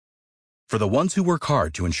For the ones who work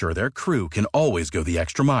hard to ensure their crew can always go the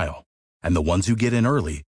extra mile, and the ones who get in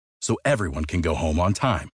early so everyone can go home on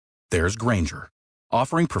time, there's Grainger,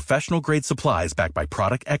 offering professional-grade supplies backed by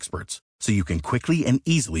product experts so you can quickly and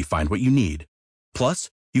easily find what you need. Plus,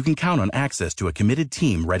 you can count on access to a committed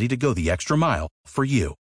team ready to go the extra mile for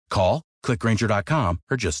you. Call, click Grainger.com,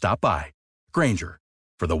 or just stop by. Grainger,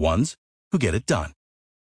 for the ones who get it done.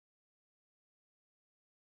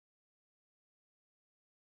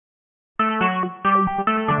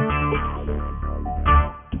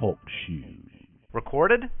 Talk shoes.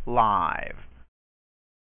 Recorded live.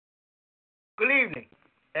 Good evening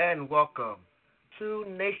and welcome to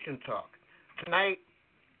Nation Talk. Tonight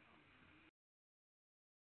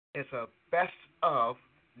is a best of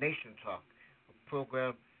Nation Talk, a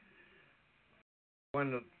program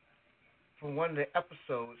from one of the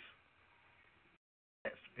episodes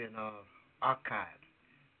that's been archived.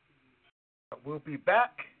 We'll be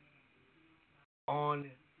back on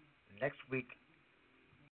next week.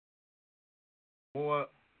 More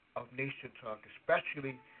of Nation Talk,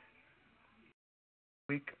 especially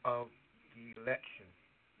week of the election.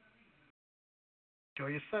 Enjoy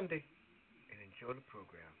your Sunday and enjoy the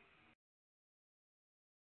program.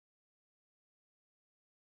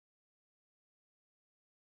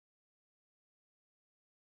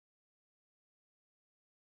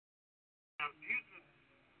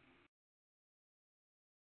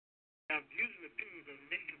 I'm using the tools of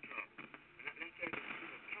Nation Talk. And let's say the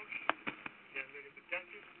tools of talk show. They're really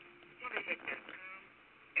productive. So they make that calm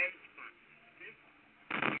and fun. This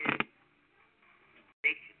is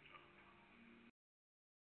Nation Talk.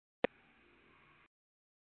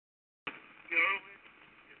 Gerwin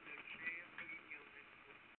is the champion unit.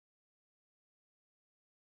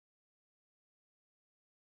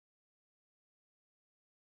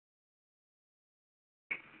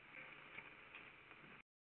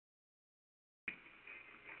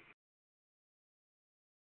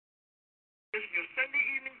 This is your Sunday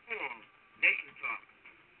evening forum, Nation Talk.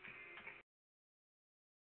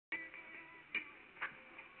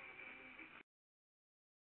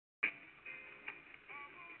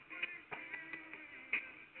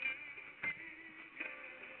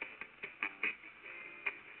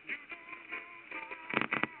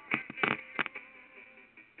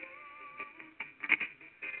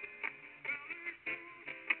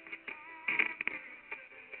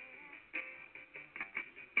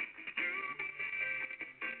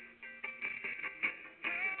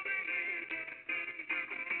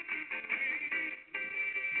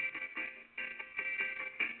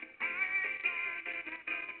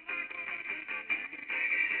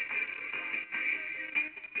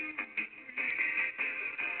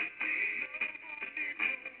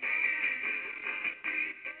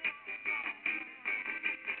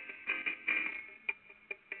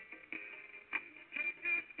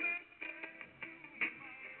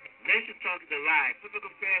 Nation Talk is a live public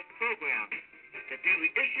affairs program that deals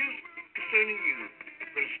with issues concerning you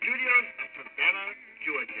from the studios of Savannah,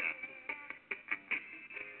 Georgia.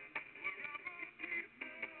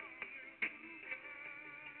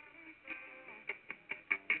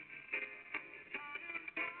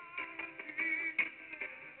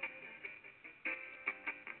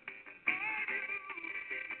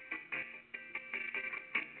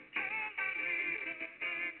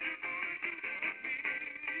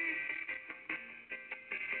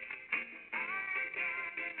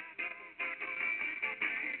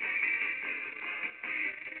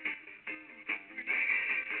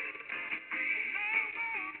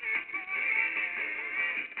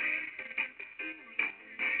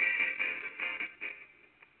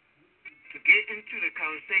 To get into the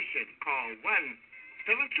conversation, call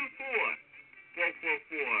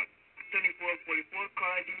 1-724-444-7444.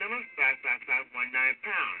 Call ID number 55519#.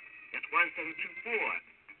 That's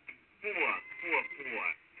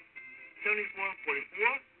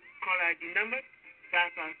 1-724-444-7444. Call ID number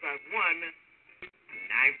 55519#.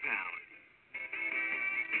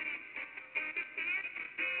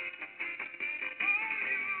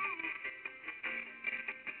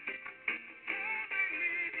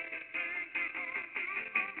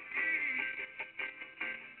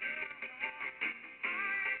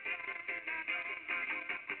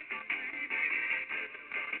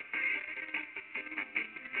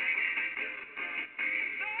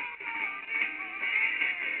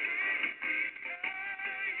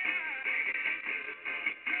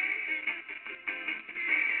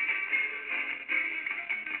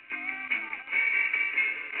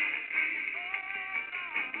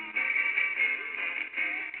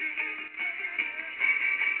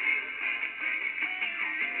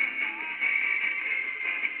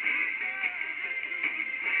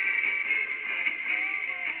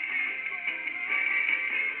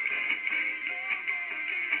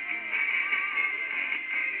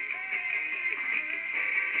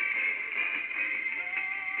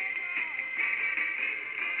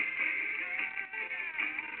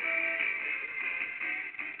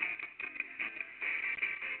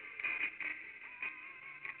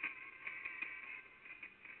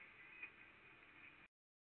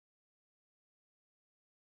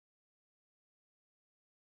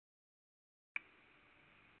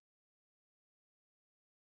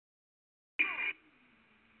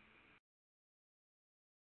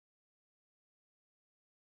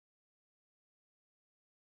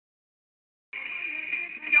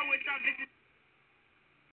 this is...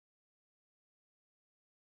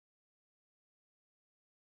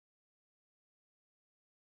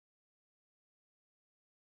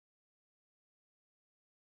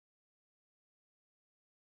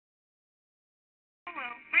 Hello,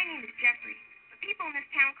 my name is Jeffrey, but people in this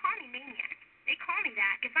town call me Maniac. They call me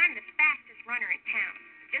that because I'm the fastest runner in town.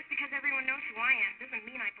 Just because everyone knows who I am doesn't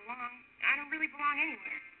mean I belong. I don't really belong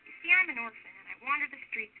anywhere. You see, I'm an orphan, and I wander the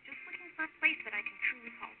streets just looking for a place that I can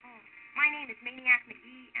truly call home. My name is Maniac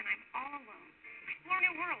McGee, and I'm all alone. Explore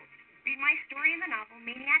new worlds. Read my story in the novel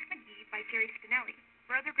Maniac McGee by Gary Spinelli.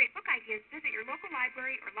 For other great book ideas, visit your local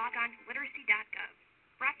library or log on to literacy.gov.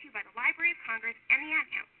 Brought to you by the Library of Congress and the Ad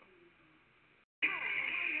Council.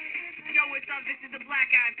 Yo, what's up? This is the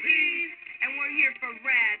Black Eyed Peas, and we're here for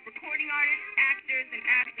RAD, recording artists, actors, and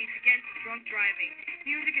athletes against drunk driving.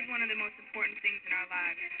 Music is one of the most important things in our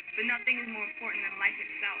lives, but nothing is more important than life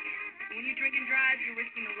itself. When you drink and drive, you're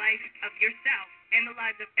risking the life of yourself and the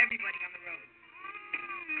lives of everybody on the road.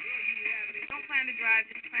 Don't plan to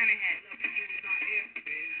drive, just plan ahead.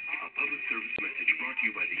 A public service message brought to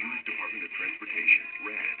you by the U.S. Department of Transportation,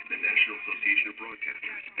 RAD, the National Association of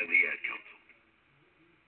Broadcasters, and the Ad Council.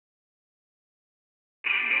 In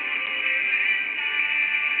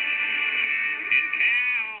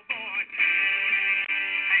cowboy town.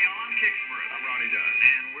 Hey, y'all, I'm Kicksburg. I'm Ronnie Dunn.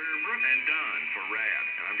 And we're Brooke. And Dunn for RAD.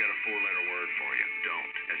 And I've got a 4-letter word for you. Don't.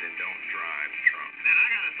 As in don't drive drunk. And I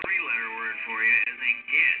got a 3-letter word for you, as in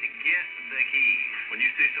get. Get the key. When you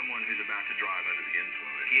see someone who's about to drive under the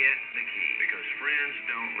influence, Get the key. because friends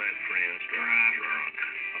don't let friends drive drunk.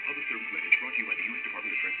 A public service message brought to you by the U.S.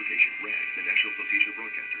 Department of Transportation, RAD, the National Association of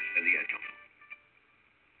Broadcasters, and the Ad Council.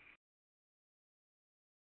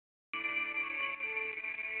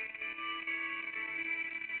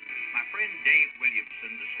 My friend Dave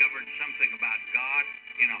Williamson discovered something about God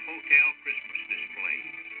in a hotel Christmas display.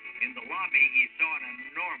 In the lobby, he saw an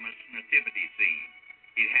enormous nativity scene.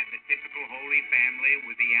 It had the typical Holy Family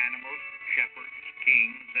with the animals, shepherds,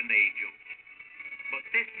 kings, and angels. But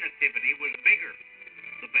this nativity was bigger.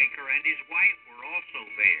 The baker and his wife were also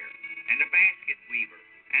there, and a basket weaver,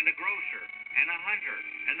 and a grocer, and a hunter,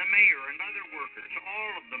 and the mayor and other workers,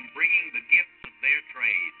 all of them bringing the gifts of their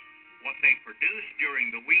trades. What they produced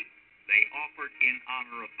during the week, they offered in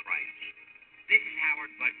honor of Christ. This is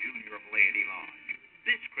Howard Budd Jr. of Laity Lodge.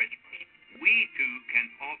 This Christmas, we too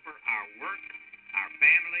can offer our work, our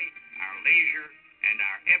family, our leisure, and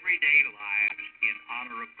our everyday lives in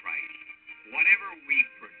honor of Christ. Whatever we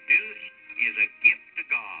produce is a gift to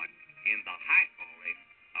God in the high calling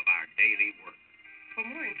of our daily work. For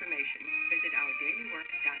more information, visit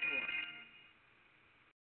ourdailywork.org.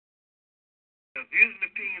 The views and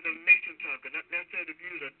opinions of Nation Talk are not necessarily the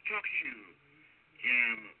views of Talk Shoe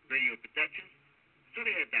Jam Radio Productions,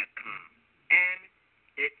 StudyHead.com, and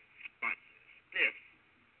its sponsors. This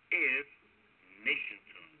is Nation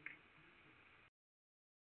Talk.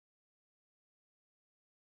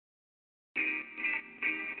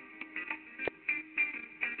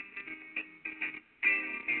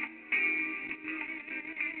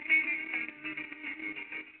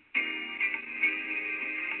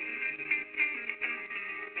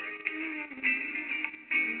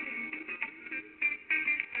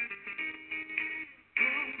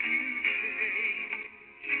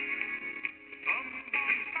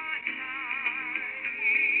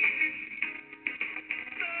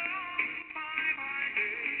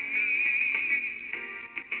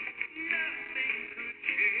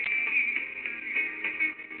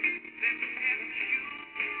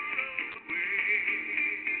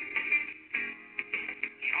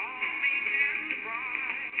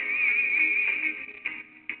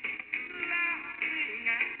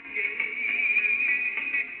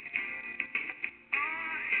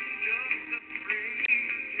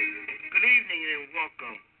 Good evening and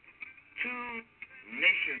welcome to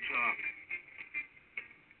Nation Talk.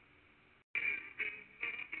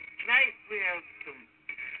 Tonight we have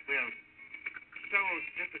several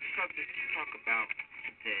different subjects to talk about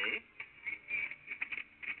today.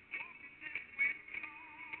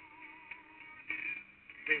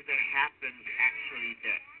 Things that happened actually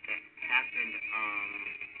that happened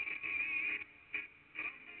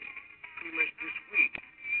pretty much this week.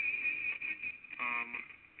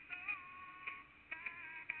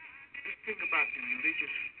 Just think about the religious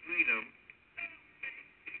freedom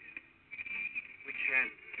which has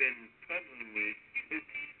been puzzling me.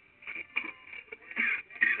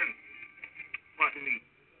 Pardon me.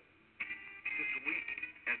 This week,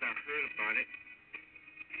 as I heard about it,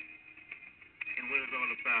 and what it's all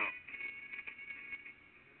about.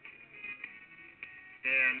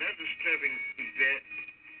 Another disturbing event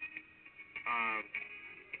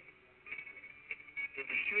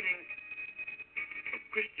after the shooting of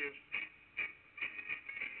Christians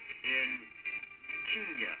in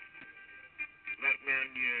Kenya, right around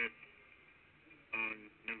near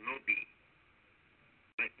Nairobi,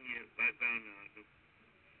 right around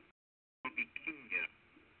Nairobi, Kenya.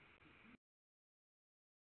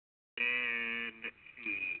 And let's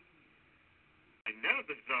see, another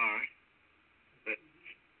bizarre, but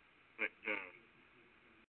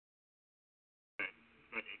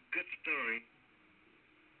a good story.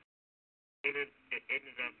 It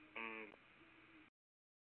ended up,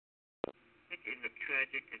 it ended up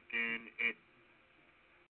tragic, and then it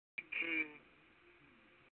became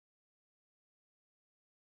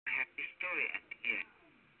a happy story at the end.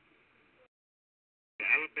 The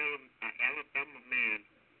Alabama man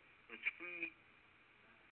was free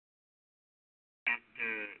after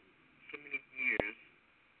so many years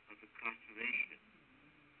of incarceration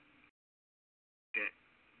that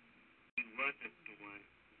he wasn't the one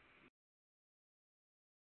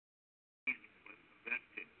who was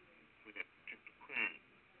arrested for that particular crime.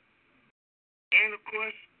 And of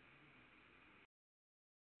course,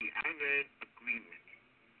 the Iran agreement.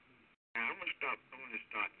 Now I'm gonna start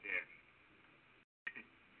there.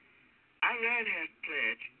 Iran has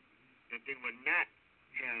pledged that they will not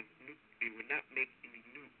make any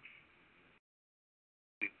nukes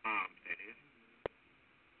with bombs, that is.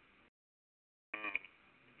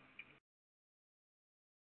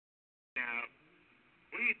 Now,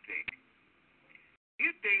 what do you think? Do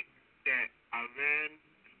you think that Iran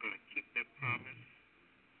is going to keep their promise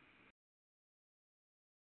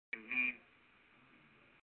and leave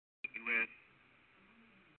the U.S.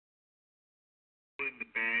 in the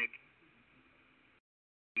bag,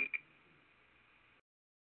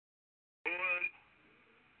 or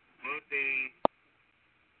will they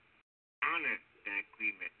honor that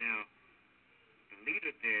agreement? Now, the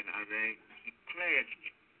leader there in Iran, he pledged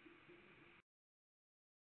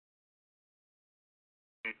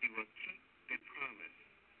that they will keep their promise.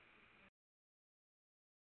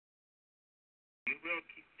 They will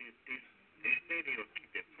keep they say they will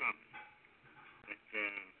keep their promise. But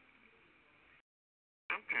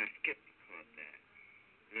I'm kind of skeptical of that,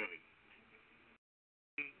 really.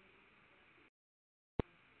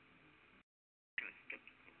 Kind of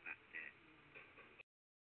skeptical about that.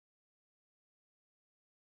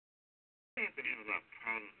 They've been having a lot of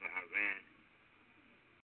problems with Iran.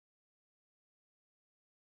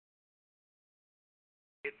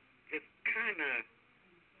 It's kind of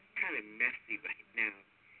messy right now.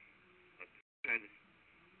 I'm trying to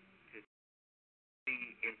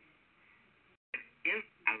see if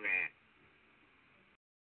Iran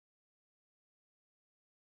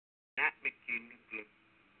not making nuclear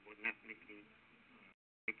or not making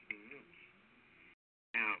nukes.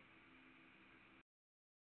 Now,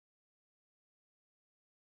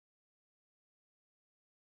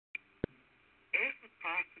 there's a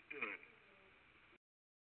possibility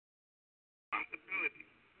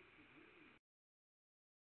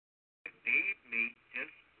that they may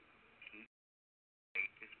just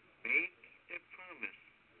make their promise.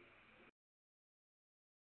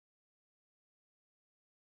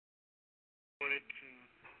 According to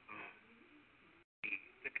the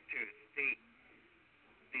Secretary of State,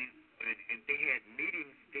 they had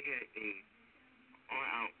meetings. They had a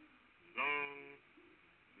all-out long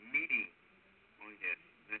meeting on this.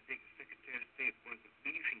 And I think the Secretary of State wasn't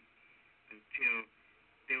leaving until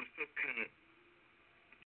there was some kind of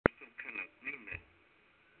agreement.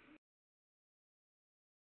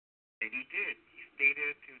 And he did. He stayed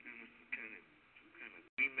there till there was some kind of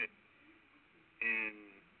agreement, and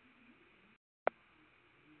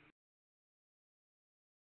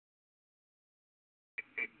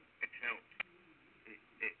it helped.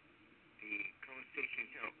 The conversation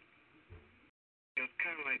helped. It was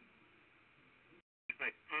kind of like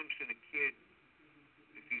promising a kid,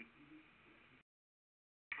 if you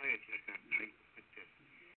probably just not how you put this.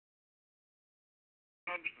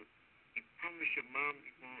 You promise your mom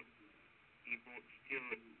you won't steal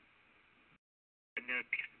another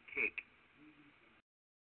piece of cake.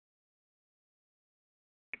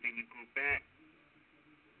 And then you go back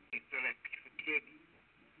and steal that piece of cake.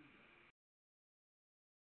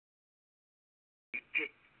 You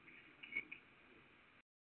take the piece of cake.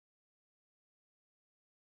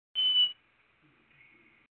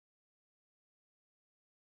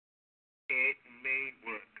 It may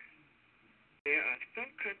work. There are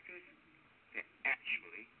some countries that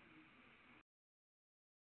actually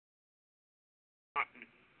partners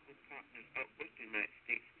up with the United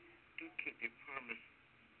States do keep their promise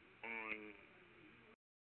on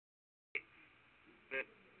it. But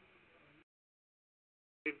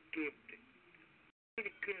to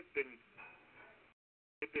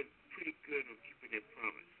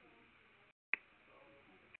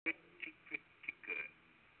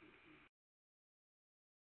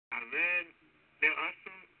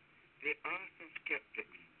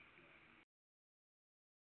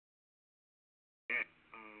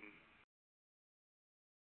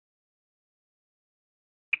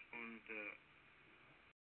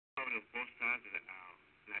supportive of both sides of the aisle.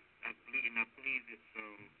 And I believe it's the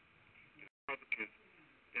Republicans.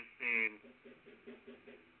 They're saying something.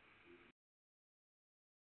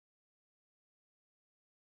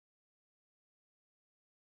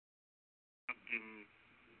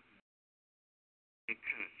 They're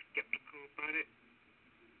kind of skeptical about it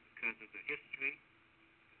because of the history,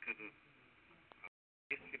 because of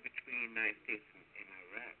history between the United States and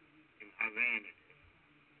Iraq, and Iran.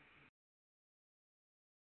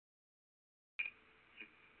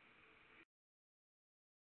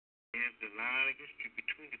 There's a lot of history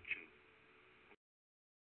between the two.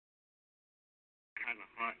 Kind of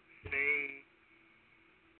hard to say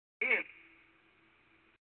if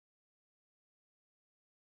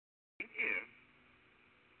the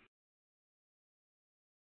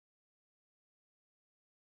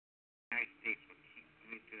United States will keep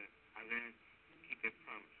Iran keep their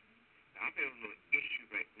promise. Now, I'm having a little issue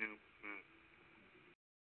right now with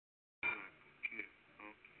my computer.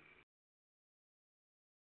 Okay.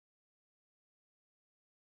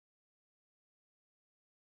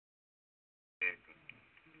 There it goes.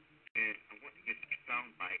 And I want to get some sound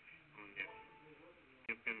bites on this.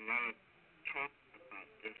 There's been a lot of talk about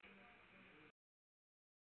this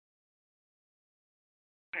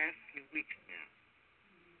past few weeks now.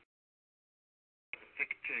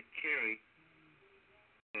 Secretary Kerry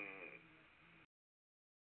is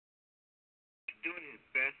doing his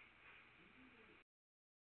best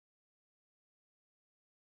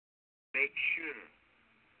to make sure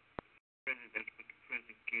that's what the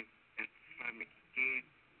president gave, that's the assignment he gave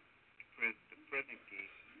the president gave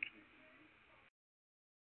to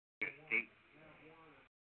the state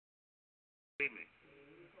agreement.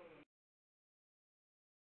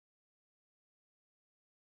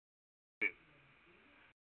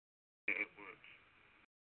 It works.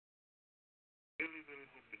 Really, really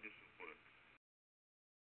hoping this will work.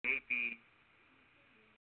 Maybe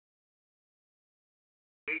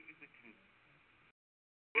we can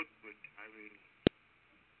work with Iranians.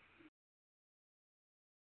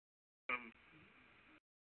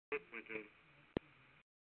 Work with them.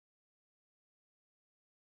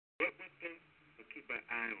 Work with them, but keep an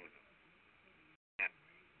eye on them. Yeah.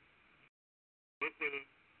 Work with them,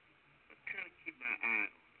 but kind of keep an eye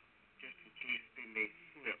on them, just in case they may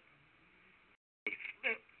slip. They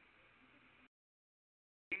slip.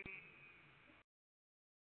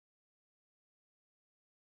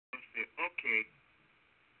 They'll say, okay,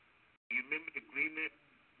 you remember the agreement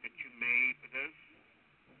that you made with us?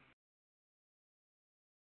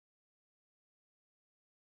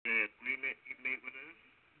 The agreement you made with us?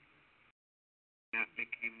 Not make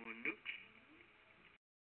any more nukes?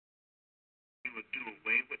 You will do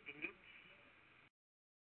away with the nukes?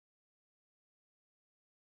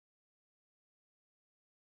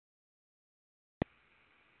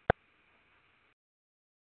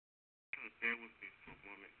 Bear with me for a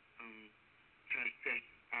moment. Try to stretch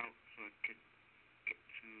this out so I can get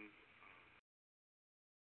to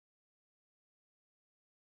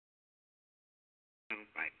sound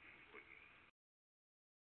bites for you.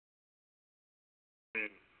 Then,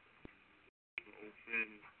 my old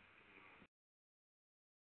friend,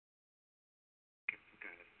 I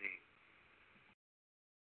forgot his name.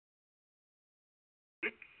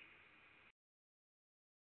 Rick.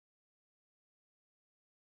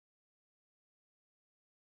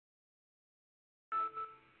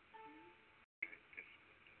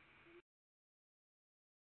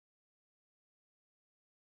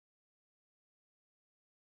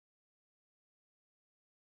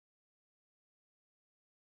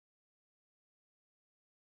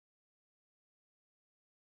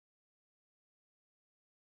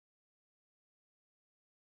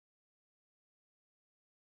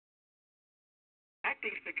 I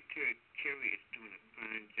think Secretary Kerry is doing a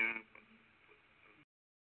fine job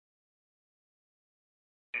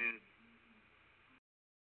as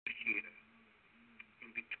negotiator in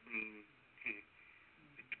between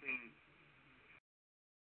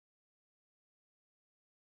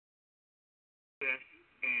U.S.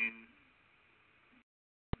 and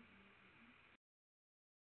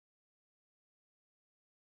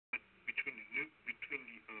between the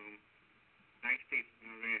United States and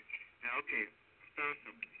Iran. Now, okay, start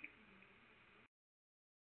something here.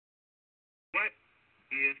 What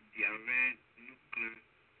is the Iran nuclear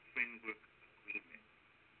framework agreement?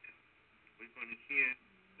 We're going to hear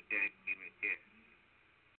what that agreement is.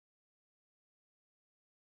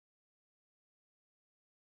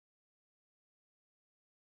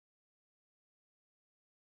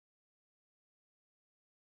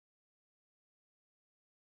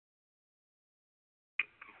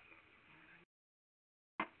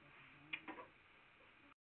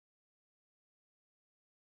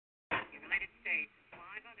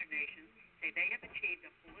 negotiations say they have achieved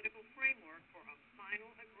a political framework for a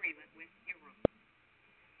final agreement with Iran.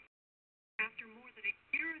 After more than a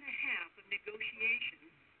year and a half of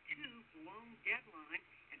negotiations, 2 blown deadlines,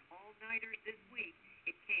 and all-nighters this week,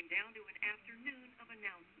 it came down to an afternoon of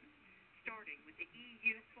announcements, starting with the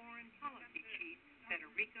EU Foreign Policy Chief,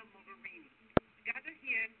 Federica Mogherini. Gather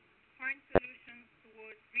here to find solutions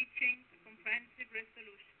towards reaching a comprehensive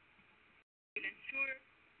resolution. Will ensure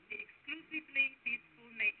the exclusively peaceful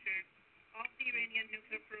nature of the Iranian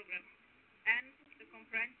nuclear program and the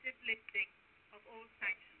comprehensive lifting of all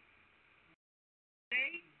sanctions.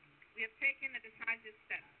 Today, we have taken a decisive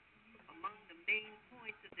step. Among the main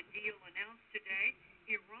points of the deal announced today,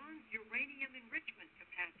 Iran's uranium enrichment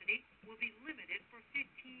capacity will be limited for 15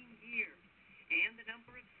 years, and the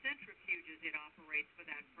number of centrifuges it operates for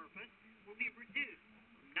that purpose will be reduced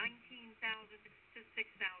from 19,000 to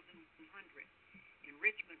 6,100.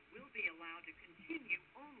 Enrichment will be allowed to continue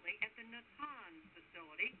only at the Natanz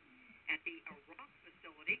facility. At the Arak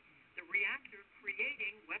facility, the reactor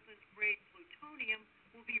creating weapons-grade plutonium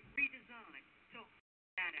will be redesigned to hold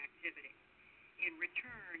that activity. In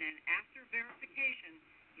return, and after verification,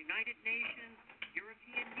 United Nations,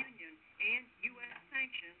 European Union, and U.S.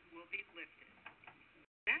 sanctions will be lifted.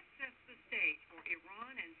 That sets the stage for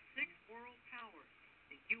Iran and 6 world powers,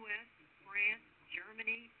 the U.S., France,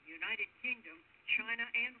 Germany, United Kingdom, China,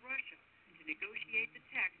 and Russia, to negotiate the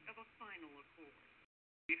text of a final accord.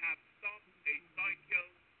 We have stopped a cycle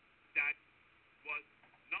that was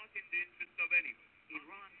not in the interest of anyone.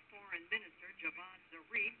 Iran's Foreign Minister Javad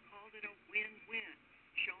Zarif called it a win-win,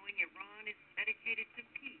 showing Iran is dedicated to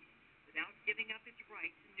peace without giving up its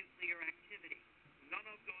right to nuclear activity. None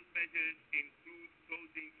of those measures include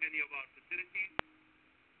closing any of our facilities.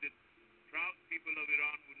 The proud people of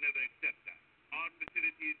Iran would never accept that. Our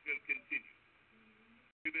facilities will continue.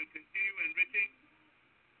 We will continue enriching.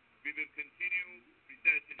 We will continue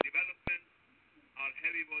research and development. Our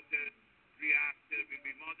heavy water reactor will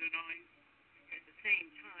be modernized. At the same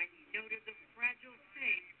time, he noted the fragile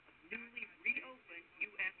state of newly reopened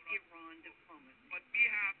U.S.-Iran diplomacy. But we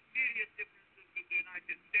have serious differences with the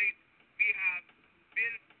United States. We have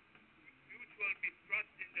built mutual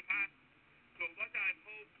mistrust in the past. So what I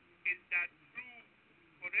hope is that through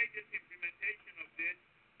courageous implementation of this,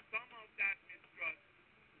 some of that mistrust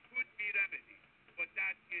could be remedied. But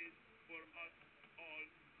that is for us all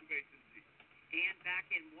to wait and see. And back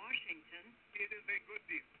in Washington, it is a good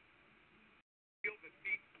deal. Deal that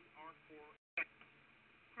meets our core objectives.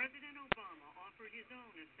 President Obama offered his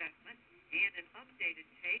own assessment and an updated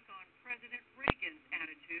take on President Reagan's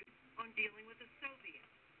attitude on dealing with the Soviets.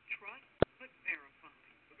 Trust but verify.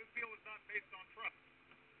 So this deal is not based on trust.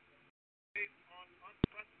 It's based on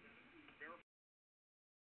unprecedented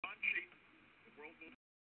verification. On sheet, the world will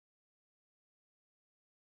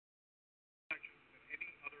than any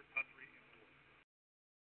other country in the world.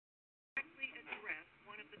 Directly addressed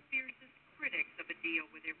one of the fiercest critics of a deal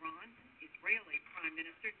with Iran, Israeli Prime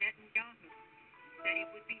Minister Netanyahu, said he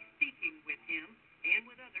would be speaking with him and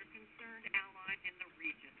with other concerned allies in the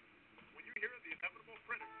region. When you hear the inevitable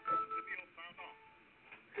critics of the deal sound off,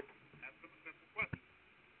 ask them a simple question.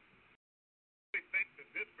 They think that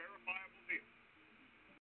this verifiable deal,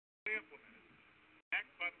 implemented,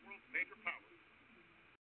 acted by the world's major powers,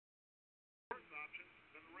 worse options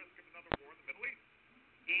than the risk of another war in the Middle East.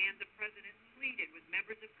 And the president pleaded with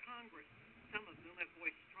members of Congress, some of whom have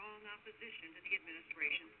voiced strong opposition to the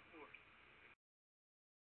administration's course.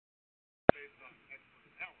 Based on expert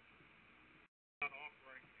analysis, not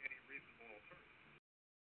offering any reasonable alternative.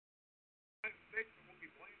 The United States will be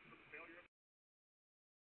blamed for the failure of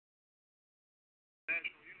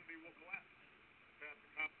national unity will collapse. Path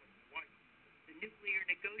the conflict is white. The nuclear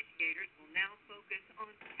negotiators will now focus on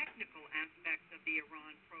technical aspects of the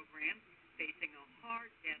Iran program, facing a hard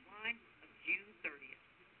deadline of June 30th.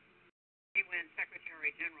 UN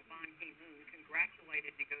Secretary General Ban Ki-moon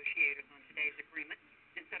congratulated negotiators on today's agreement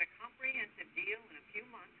and said a comprehensive deal in a few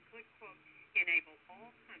months could, quote, enable all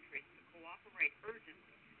countries to cooperate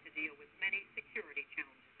urgently to deal with many security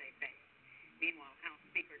challenges they face. Meanwhile, House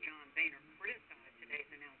Speaker John Boehner criticized today's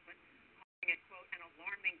announcement, calling it, quote, an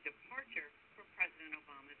alarming departure from President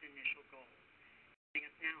Obama's initial goals. Joining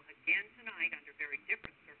us now again tonight under very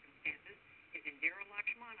different circumstances is Indira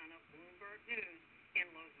Lakshmanan of Bloomberg News in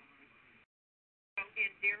Lausanne. So,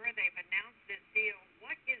 Indira, they've announced this deal.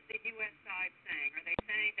 What is the U.S. side saying? Are they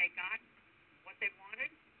saying they got what they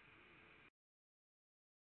wanted?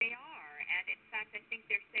 They are, and in fact, I think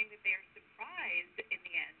they're saying that they're surprised in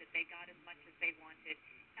the end that they got as much as they wanted.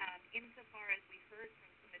 Insofar as we heard from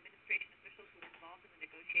some administration officials who were involved in the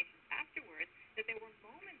negotiations afterwards, that there were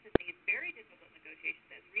moments in these very difficult negotiations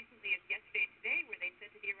as recently as yesterday and today, where they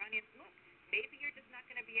said to the Iranians, look, maybe you're just not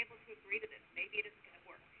going to be able to agree to this. Maybe it isn't going to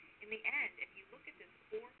work. In the end, if you look at this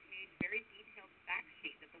 4-page, very detailed fact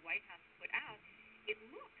sheet that the White House put out, it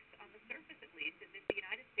looks, on the surface at least, as if the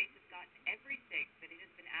United States has gotten everything that it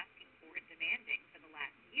has been asking for and demanding for the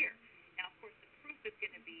last year. Now, of course, the proof is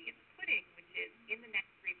going to be in the pudding, which is in the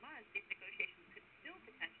next 3 months, these negotiations could still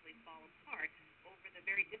potentially fall apart over the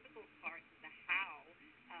very difficult parts of the how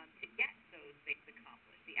to get those things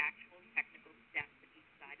accomplished, the actual technical steps that each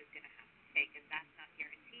side is going to have to take, and that's not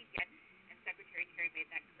guaranteed yet. And Secretary Kerry made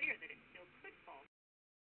that clear that it still could fall.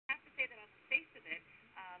 I have to say that on the face of it,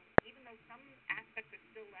 even though some aspects are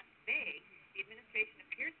still left vague, the administration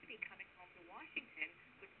appears to be coming home to Washington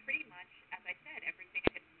with pretty much, as I said, everything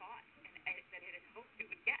it had thought and that it had hoped it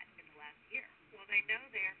would get in the last year. Well, they know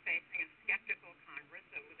they are facing a skeptical Congress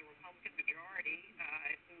with a Republican majority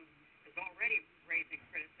who is already raising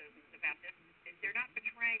criticisms about this. They're not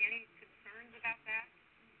betraying any concerns about that?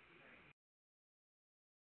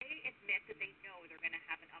 They admit that they know they're going to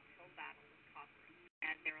have an uphill battle with Congress,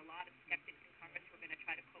 and there are a lot of skeptics in Congress who are going to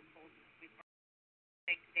try to poke holes in what we've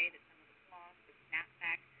saying today, that some of the flaws, the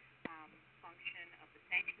snapback function of the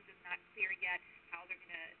sanctions is not clear yet, how they're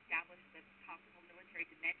going to establish the possible military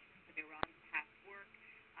dimensions of Iran's past work,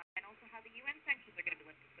 and also how the UN sanctions are going to be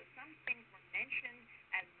lifted. So some things were mentioned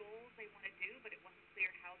as goals they want to do, but it wasn't clear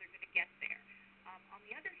how they're going to get there. On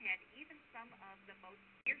the other hand, even some of the most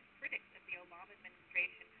fierce critics of the Obama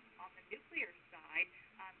administration on the nuclear side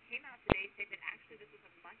came out today saying that actually this was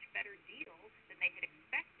a much better deal than they had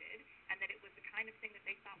expected, and that it was the kind of thing that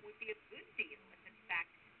they thought would be a good deal if, in fact,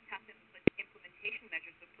 tough implementation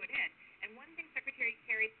measures were put in. And one thing Secretary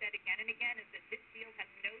Kerry said again and again is that this deal has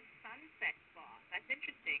no sunset clause. That's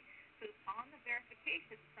interesting. So on the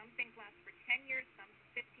verification, some things last for 10 years, some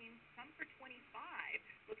for 15, some for 25,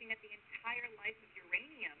 looking at the entire life of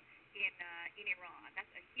uranium in Iran.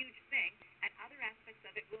 That's a huge thing. And other aspects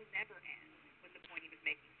of it will never end, was the point he was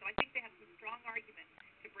making. So I think they have some strong arguments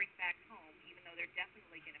to bring back home, even though they're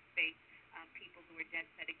definitely going to face people who are dead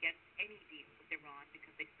set against any deal with Iran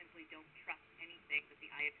because they simply don't trust anything that the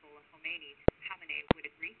Ayatollah Khamenei would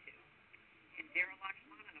agree to. Indira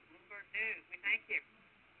Lakshmanan of Bloomberg News, we thank you.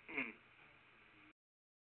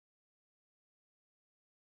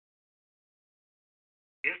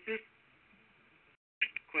 Is this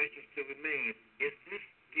question still remains? Is this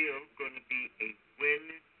still going to be a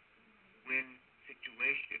win-win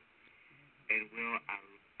situation? And will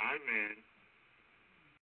Iran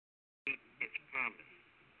keep its promise?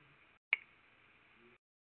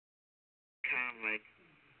 Kind of like,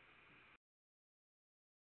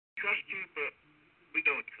 trust you, but we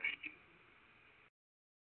don't trust you.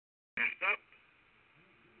 Mess up,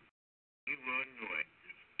 you will know it.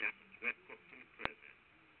 That's a direct quote from the president.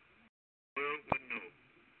 The world will know.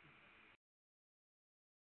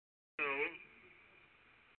 So,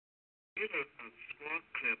 here's a small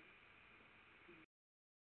clip.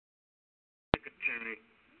 Secretary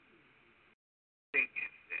State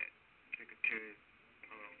has said. Secretary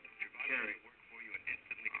Kerry.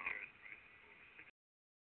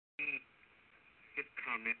 His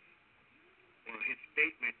comment, or his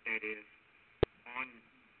statement, that is, on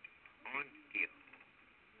deal.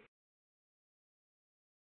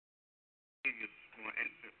 Give you a small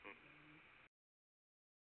excerpt from this.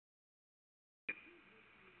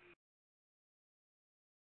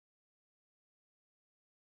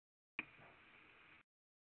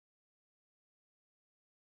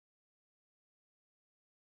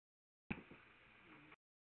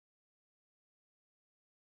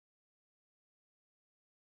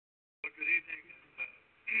 Well, good evening,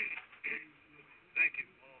 and thank you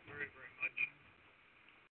all very, very much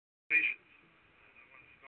for patience. And I want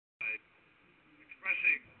to start by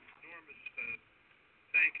expressing enormous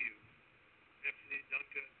thank you to FC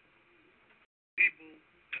Duncan, people,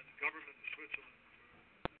 and the government of Switzerland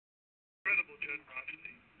for incredible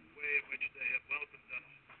generosity, the way in which they have welcomed us,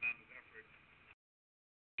 the amount of effort.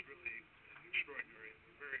 It's really extraordinary.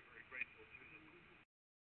 We're very, very grateful to them.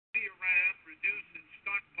 Iran reduced its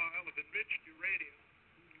stockpile of enriched uranium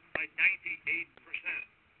by 98%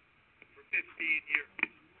 for 15 years.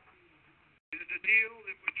 It is a deal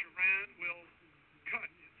in which Iran will cut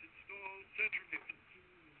its installed centrifuges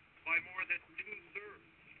by more than 2/3 in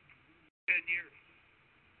 10 years.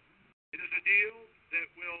 It is a deal that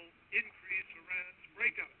will increase Iran's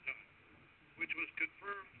breakout time, which was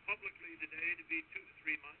confirmed publicly today to be 2 to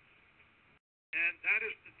 3 months. And that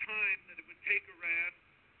is the time that it would take Iran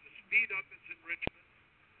to speed up its enrichment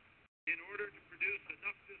in order to produce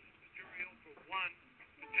enough fissile material for one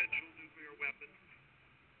potential nuclear weapon.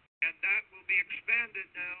 And that will be expanded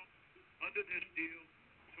now under this deal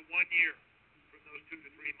to 1 year from those 2 to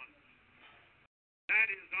 3 months. That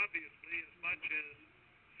is obviously as much as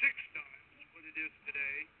 6 times what it is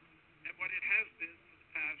today and what it has been for the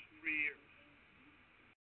past 3 years.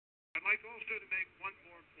 I'd like also to make one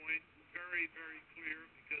more point very, very clear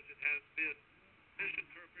because it has been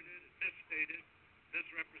misinterpreted, misstated,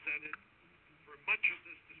 misrepresented for much of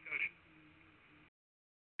this discussion.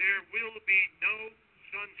 There will be no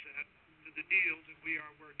sunset to the deal that we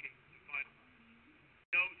are working to finalize.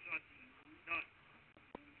 No sunset. None.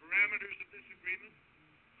 The parameters of this agreement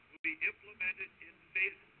will be implemented in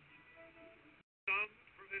phases. Some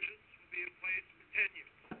provisions will be in place for 10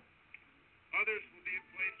 years. Others will be in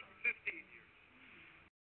place for 15 years.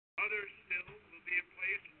 Others still will be in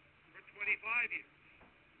place for 25 years.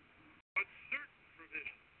 But certain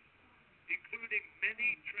provisions, including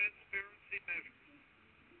many transparency measures,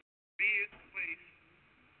 will be in place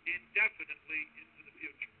indefinitely into the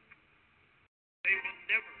future. They will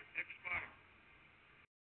never expire.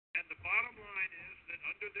 And the bottom line is that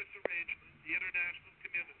under this arrangement, the international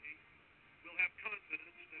community will have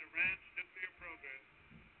confidence that Iran's nuclear program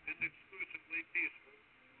is exclusively peaceful,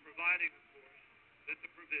 providing, of course, that the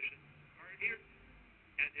provisions are adhered to.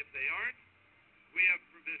 And if they aren't, we have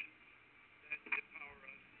provisions that empower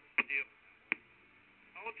us to deal with that.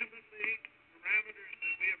 Ultimately, parameters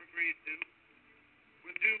that we have agreed to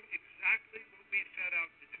will do exactly what we set out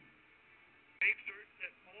to do. Make certain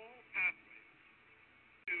that all pathways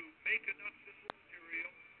to make enough fissile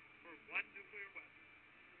material for one nuclear weapon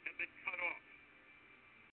have been cut off.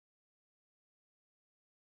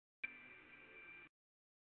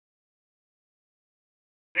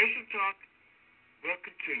 Nation Talk will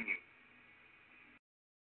continue.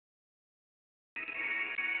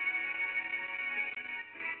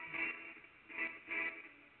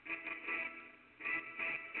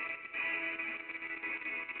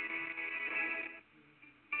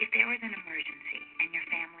 If there was an emergency and your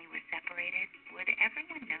family was separated, would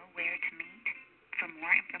everyone know where to meet? For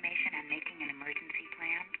more information on making an emergency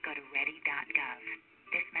plan, go to ready.gov.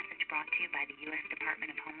 This message brought to you by the U.S.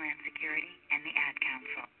 Department of Homeland Security and the Ad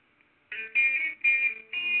Council.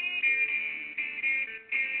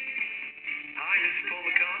 Hi, this is Paul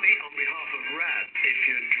McCartney on behalf of RAD. If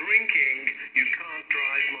you're drinking, you can't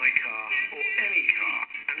drive my car or any car.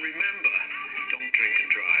 And remember, don't drink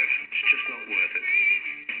and drive. It's just not worth it.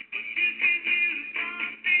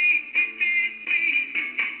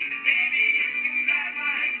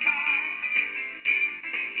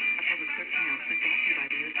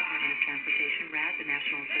 Transportation, RAD, the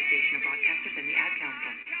National Association of Broadcasters, and the Ad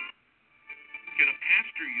Council. Can a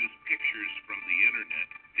pastor use pictures from the internet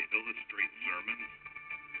to illustrate sermons?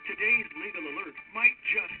 Today's legal alert might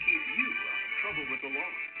just keep you out of trouble with the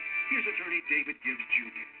law. Here's attorney David Gibbs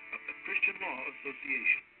Jr. of the Christian Law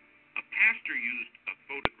Association. A pastor used a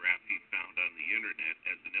photograph he found on the internet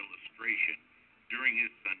as an illustration during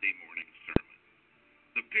his Sunday morning sermon.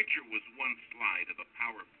 The picture was one slide of a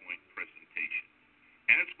PowerPoint presentation.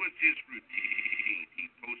 As was his routine,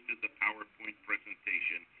 he posted the PowerPoint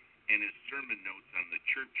presentation and his sermon notes on the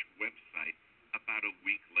church website about a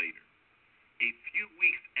week later. A few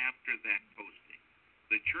weeks after that posting,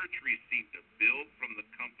 the church received a bill from the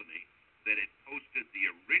company that had posted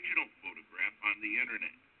the original photograph on the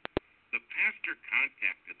internet. The pastor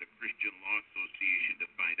contacted the Christian Law Association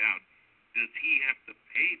to find out, does he have to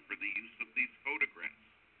pay for the use of these photographs?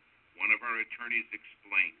 One of our attorneys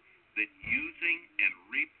explained that using and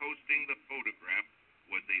reposting the photograph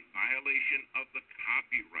was a violation of the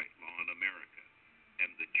copyright law in America, and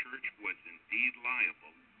the church was indeed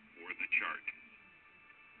liable for the charges.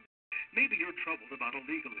 Maybe you're troubled about a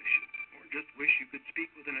legal issue, or just wish you could speak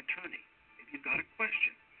with an attorney if you've got a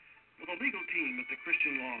question. Well, the legal team at the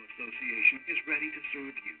Christian Law Association is ready to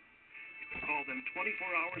serve you. You can call them 24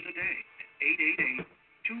 hours a day at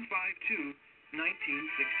 888-252-1969.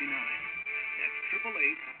 That's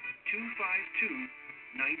 888-252-1969.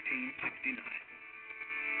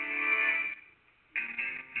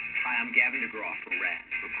 Hi, I'm Gavin DeGraw for RAD,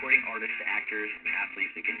 recording artists, actors, and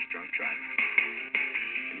athletes against drunk driving.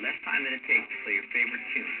 In less time than it takes to play your favorite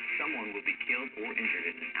tune, someone will be killed or injured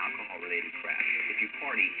in an alcohol-related crash. If you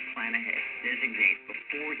party, plan ahead. Designate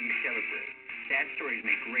before you celebrate. Sad stories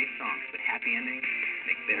make great songs, but happy endings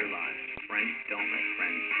make better lives. Friends don't let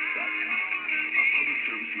friends.com. A public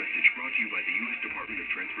service message brought to you by the U.S. Department of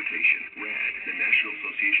Transportation, RAD, the National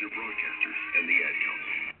Association of Broadcasters, and the Ad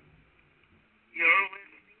Council. You're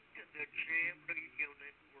listening to the Jam Radio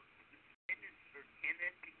Network with Minister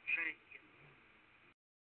Kenneth Jenkins.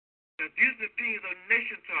 Now, these are things on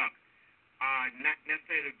Nation Talk are not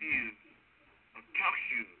necessarily views of talk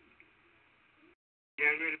shows.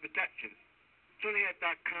 Dan Radio Productions,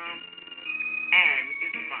 TonyHead.com, and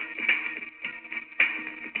its sponsors.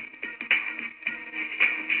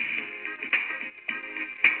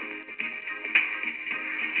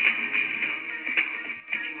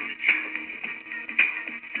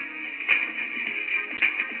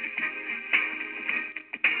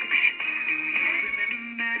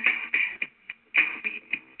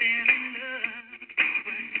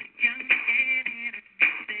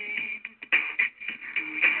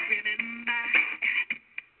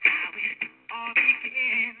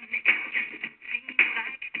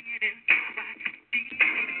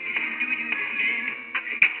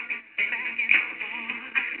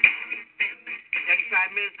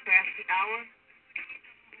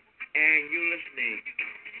 And you're listening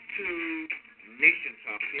to Nation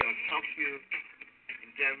Talk here on Talk to You in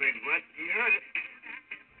Denver. What? You heard it.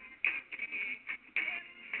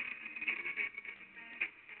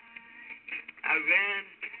 Iran,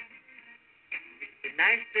 the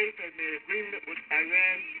United States has made an agreement with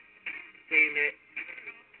Iran saying that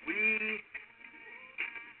we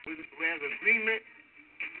have an agreement,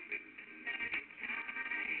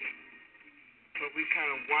 but we're kind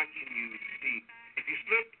of watching you to see. If you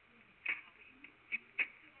slip,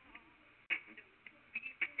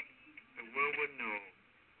 the world will know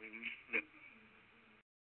when you slip.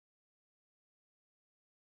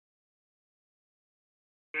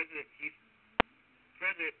 President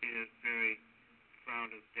is very proud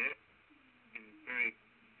of that and very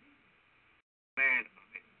glad of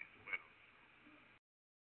it as well.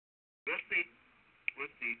 We'll see. We'll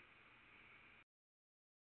see.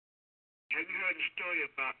 Have you heard the story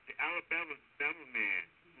about the Alabama man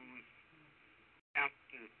who was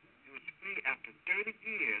free after 30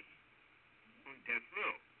 years on death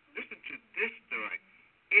row? Listen to this story.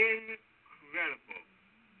 Incredible.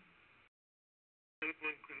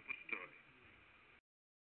 Incredible story.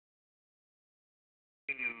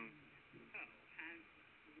 Has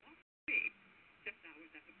walked free just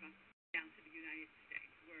hours after crossing down to the United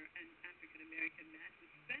States, where an African-American man who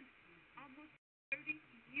spent almost 30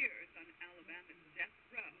 years on Alabama's death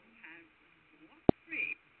row has walked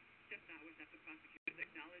free just hours after prosecutors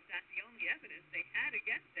acknowledged that the only evidence they had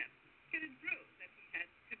against him couldn't prove that he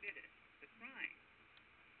had committed the crime.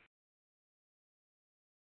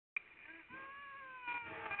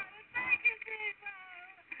 Thank you, people.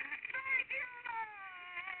 Thank you.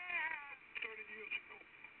 30 years ago.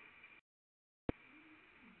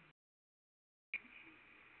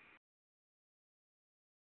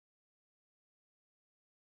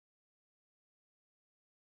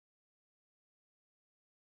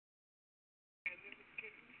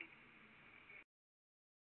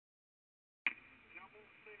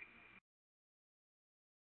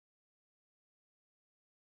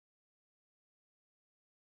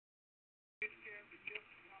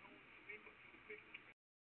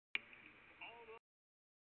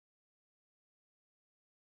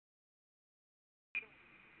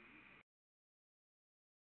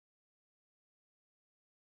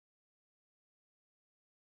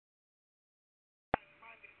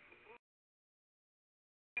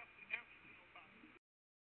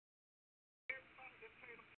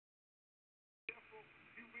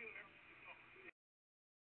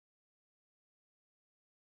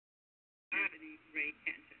 Anthony Ray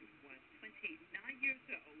Canton was 29 years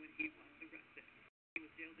old when he was arrested. He was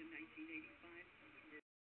jailed in 1985 for the murder.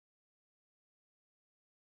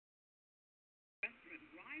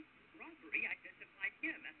 Restaurant robbery identified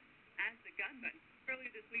him as the gunman.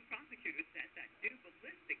 Earlier this week, prosecutors said that new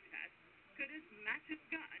ballistic tests could have matched his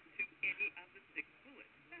gun to any of the 6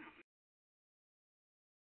 bullets found.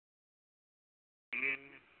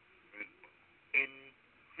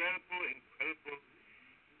 Incredible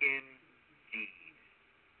indeed.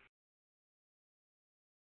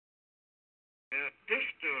 This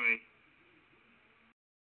story,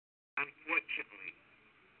 unfortunately,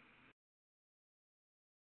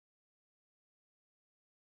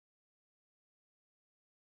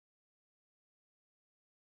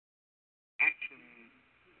 actually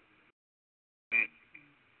magic.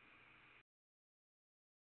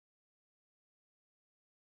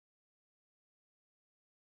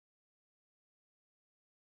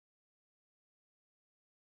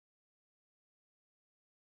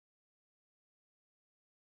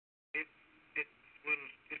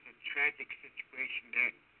 It's a tragic situation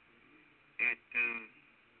that it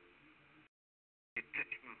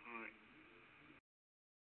touched my heart.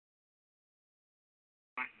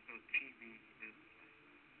 Watched it on TV and it was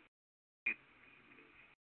like,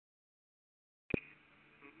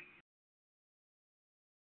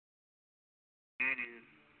 that is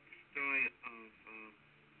the story of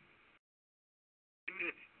 2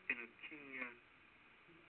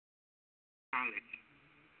 college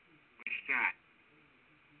was shot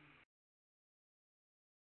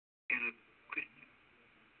in a Christian.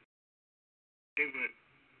 They were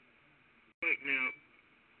pointing out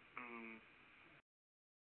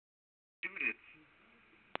students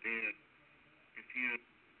there. If you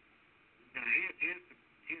now here's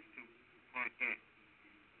the part that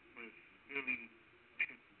was really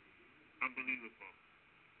unbelievable.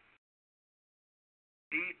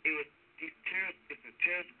 It's a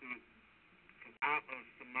terrorist group from out of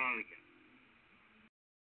Somalia.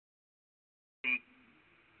 They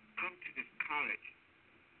come to this college.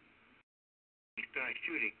 They start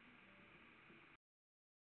shooting.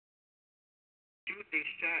 They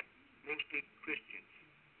shot mostly Christians.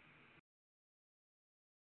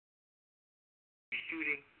 They're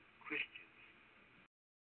shooting Christians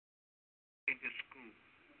in the school.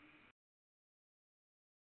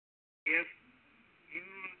 If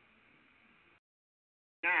you're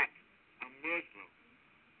not a Muslim,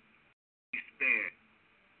 you're spared.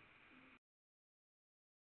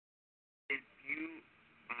 If you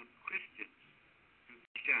are Christians, you're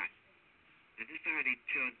shot. And this is how they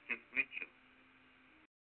tell the differential.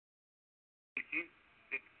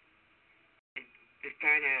 To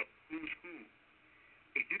find out who's who.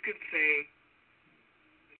 If you can say,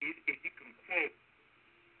 if you can quote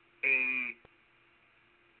a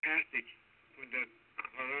passage from the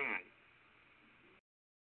Quran,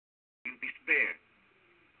 you'll be spared.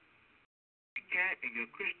 If you can't, and you're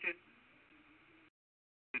a Christian,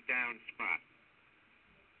 you're down spot.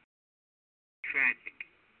 Tragic.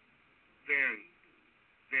 Very,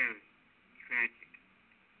 very tragic.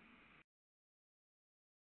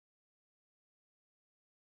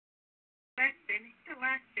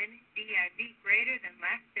 Less than, DIV greater than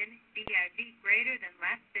less than, DIV greater than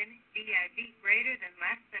less than, DIV greater than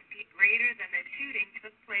less than, greater than the shooting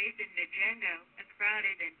took place in Majengo, a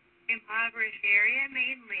crowded and impoverished area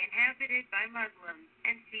mainly inhabited by Muslims,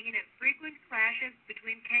 and scene of frequent clashes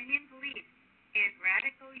between Kenyan police and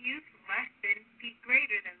radical youth less than,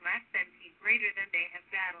 greater than less than, greater than they have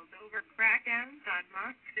battled over crackdowns on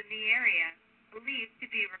mosques in the area, believed to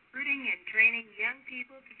be recruiting and training young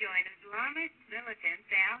people to join Islamist militants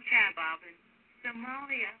Al-Shabaab in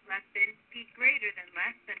Somalia, less than, greater than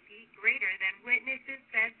less than, greater than. Witnesses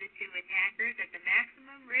said the two attackers at the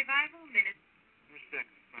Maximum Revival Ministry. Wish I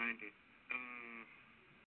could find it.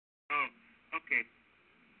 Okay.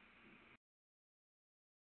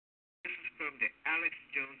 This is from the Alex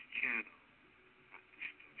Jones channel.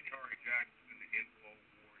 Shakari Jackson and the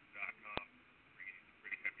Infowars.com bringing you some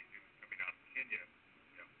pretty heavy news coming out of Kenya.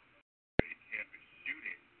 A campus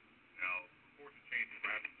shooting. Now, reports are changing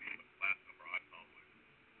rapidly, but the last number I saw was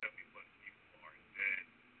 70 plus people are dead,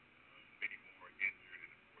 many more injured,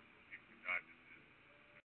 and of course, those people who died in this.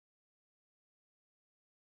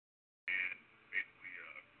 And basically,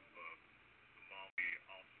 a group of Somali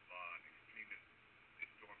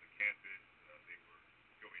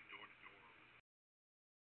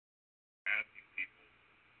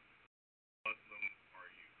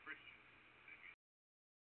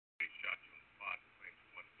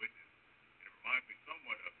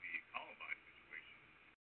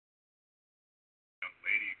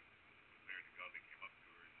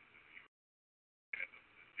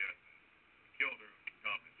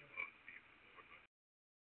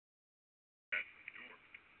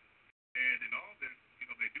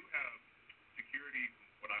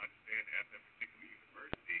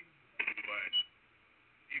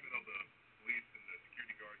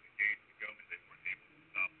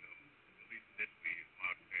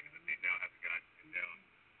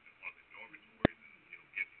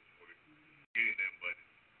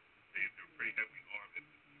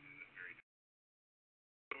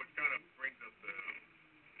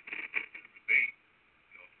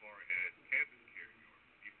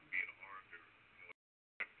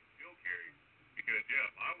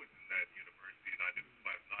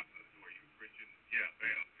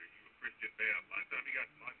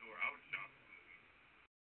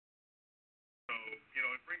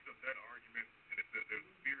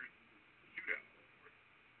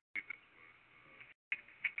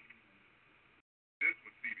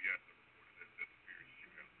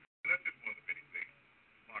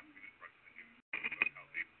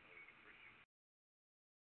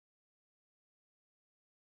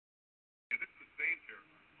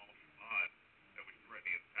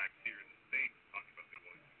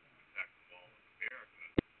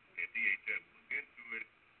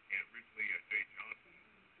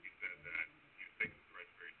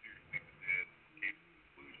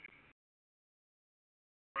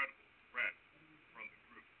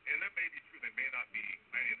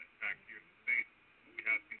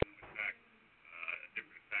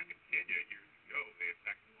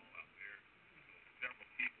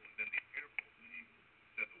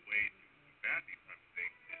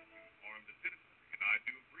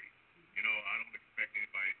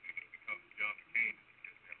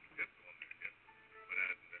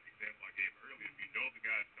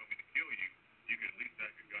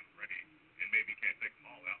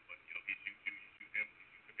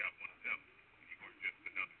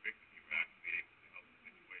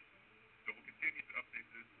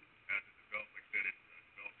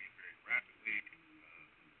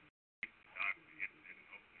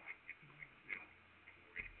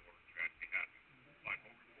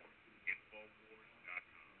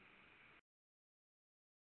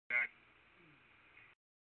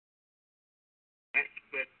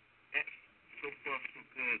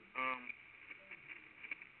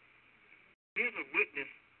witness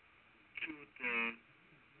to the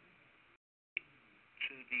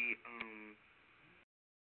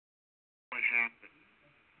what happened.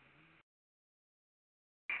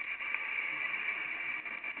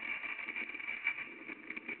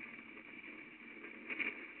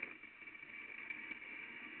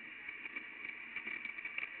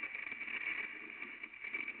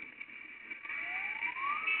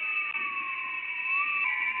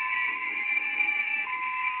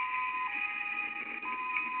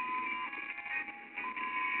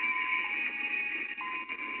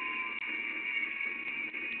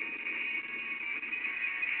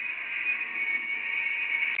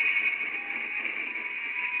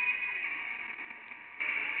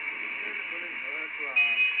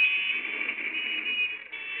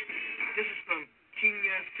 This is from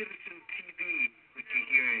Kenya Citizen TV, which you're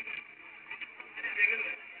hearing. You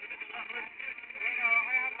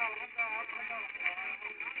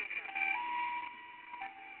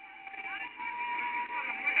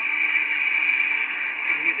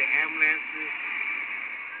can hear the ambulances,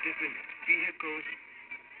 different vehicles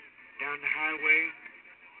down the highway.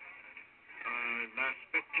 A lot of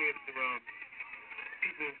spectators,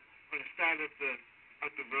 people on the side of the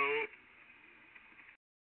road.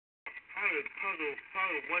 Probably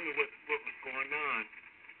wonder what was going on.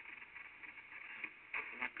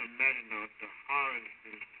 And I can imagine the horror,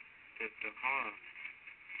 the horror.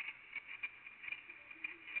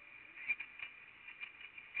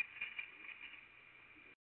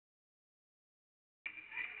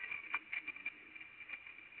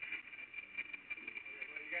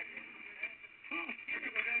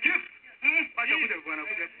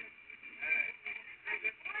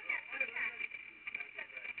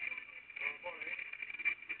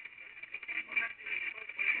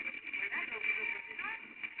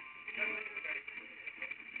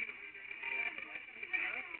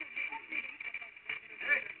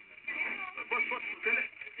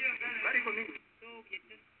 So we're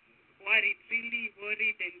just worried, really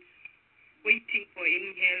worried and waiting for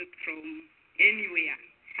any help from anywhere.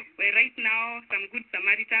 Where right now, some good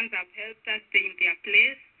Samaritans have helped us stay in their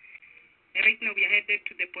place. And right now, we are headed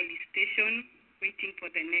to the police station, waiting for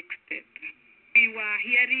the next step. We were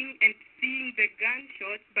hearing and seeing the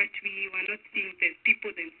gunshots, but we were not seeing the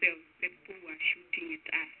people themselves. The people were shooting at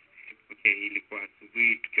us. Okay, ilikuwa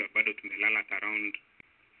asubuhi tukiwa bado tumelala at around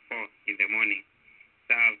 4 in the morning.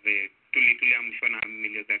 Sasa tuliamshwa na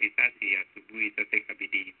milio za risasi ya asubuhi. Sasa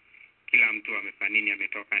ikabidi kila mtu amefanini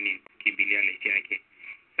ametoka ni kukimbilia leti yake.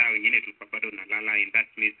 Sasa wengine tulikuwa bado nalala in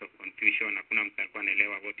that midst of confusion. Hakuna mtu alikuwa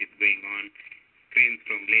anaelewa what is going on. Screams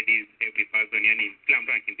from ladies, every person, yani kila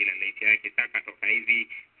mtu anakimbilia leti yake. Sasa katoka hivi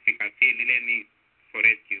fika field ile ni for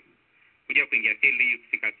rescue. Kuja kuingia field,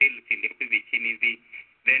 fika field hapo hivi chini hivi.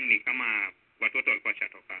 Then ni kama watoto walikuwa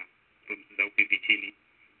shatoka rooms za huko hivi chini.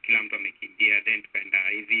 Kila mtu amekimbia, then tukaenda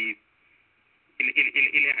hivi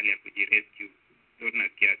ile hali ya kujirescue. Ndio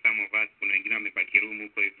tunasikia some of us, kuna wengine wamebaki room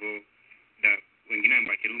huko hivyo. Wengine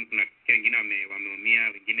wamebaki room, kuna wengine wameumia,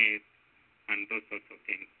 wengine and those sorts of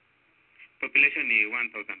things. Population ni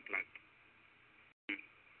 1,000 plus.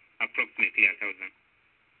 Approximately 1,000.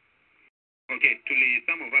 Okay,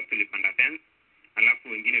 some of us tulipanda fence. Alafu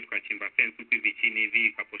wengine tukachimba fence huku hivi chini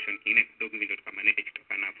hivi kwa portion kingine kidogo ndio tukamanage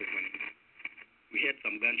kutoka hapo hivyo. We had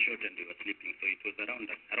some gunshot and we were sleeping, so it was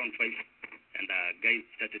around 5, and guys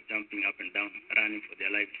started jumping up and down, running for their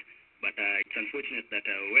lives. But it's unfortunate that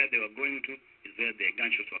where they were going to is where the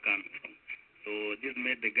gunshots were coming from. So this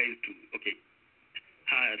made the guys to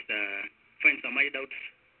find some hideouts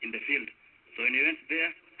in the field. So when we went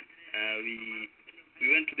there, we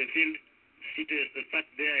went to the field, sat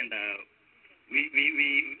there, and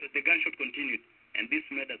the gunshot continued, and this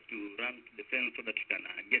made us to run to the fence so that we can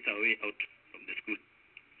get our way out from the school.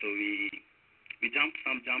 So we jumped,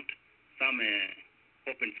 some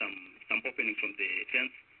opened some opening from the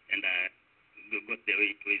fence, and got their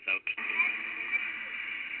ways out.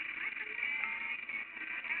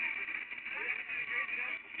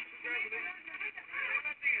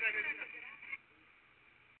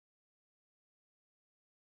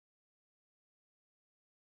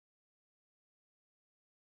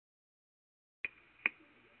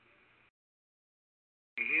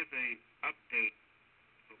 Here's an update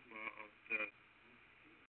of the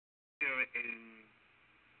here in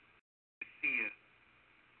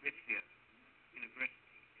Grisia University.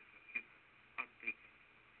 Here's an update.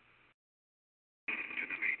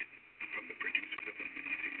 Tonight, from the producers of the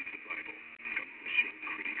miniseries The Bible, comes the show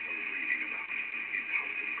critics are raving about. It's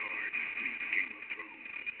House of Cards meets Game of Thrones.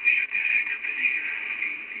 Shut the heck up in here.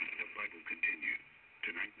 The Bible continues.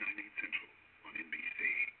 Tonight, 9/8 Central on NBC.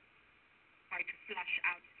 Try to flush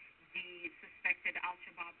out the suspected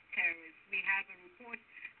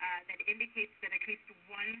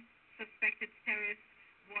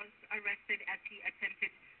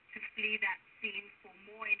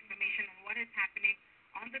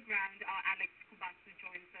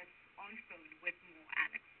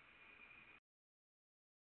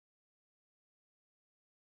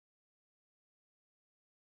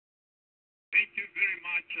very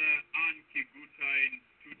much, Ann Kiguta in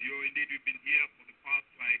studio. Indeed, we've been here for the past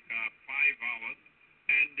 5 hours.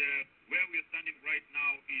 And where we are standing right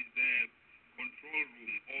now is the control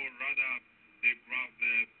room, or rather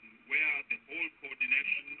where the whole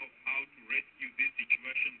coordination of how to rescue this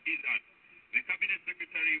situation is at. The Cabinet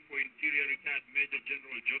Secretary for Interior, retired Major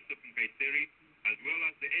General Joseph Nkaiseri, as well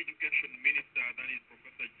as the Education Minister, that is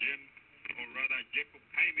Professor James, or rather Jacob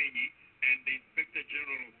Kaimenyi, and the Inspector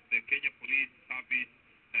General of the Kenya Police Service,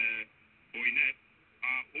 Boynet,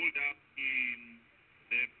 are holed up in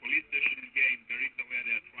the police station here in Garissa, where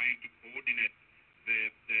they are trying to coordinate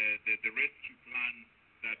the rescue plan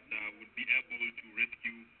that would be able to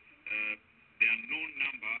rescue the unknown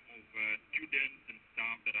number of students and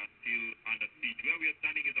staff that are still under siege. Where we are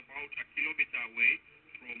standing is about a kilometer away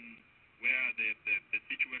from where the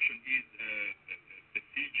situation is, the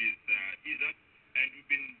siege is at, and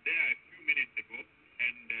we've been there a few minutes ago,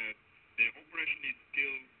 and the operation is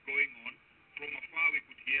still going on. From afar, we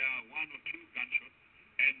could hear 1 or 2 gunshots,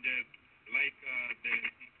 and like the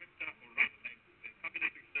inspector, or rather like the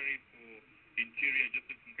Cabinet Secretary for Interior,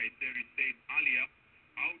 Joseph Nkaiseri, said earlier,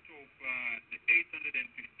 out of the 815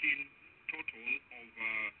 total of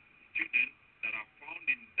students that are found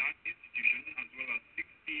in that institution, as well as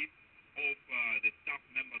 60 of the staff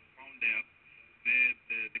members found there,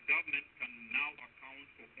 the government can now account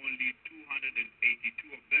for only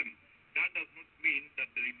 282 of them. That does not mean that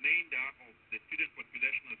the remainder of the student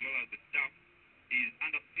population, as well as the staff, is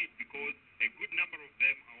under siege, because a good number of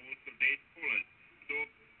them are also day scholars. So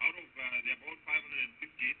out of the about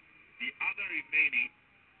 550, the other remaining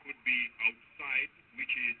could be outside,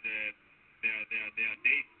 which is their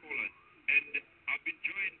day scholars. And I've been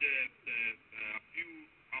joined a few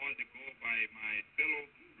hours ago by my fellow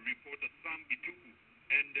reporter Sam Gituku,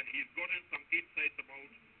 and he's gotten some insights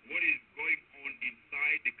about what is going on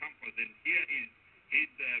inside the campus. And here is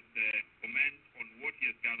his comment on what he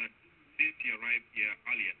has gathered since he arrived here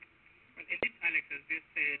earlier. Well, indeed, Alex, as you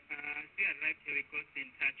said, as we arrived here, we got in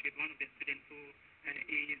touch with one of the students who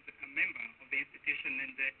is a member of the institution,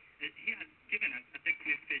 and he has given us a text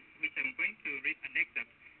message, which I'm going to read an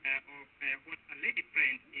excerpt of what a lady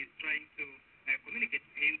friend is trying to communicate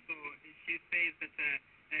to him. So she says that,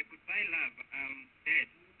 goodbye love, dead,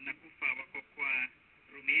 nakufa wako kwa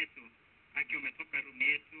rumi yetu, aki umetoka rumi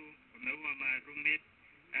yetu, umeua ma roommate,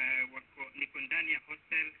 wako niko ndani ya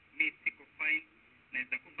hostel, mi siko fine,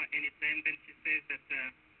 naweza kufa anytime. Then she says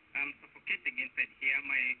that I'm suffocating inside here,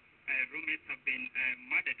 my roommates have been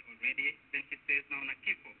murdered already. Then she says naona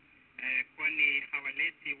kifo, kwani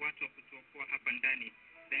hawaleti watu wa kutuokoa hapa ndani.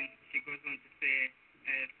 Then she goes on to say,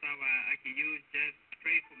 sawa, aki, you just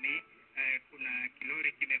pray for me, kuna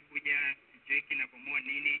kilori kimekuja, sijui kinabomoa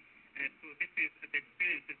nini. So this is the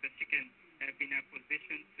experiences that she can be in a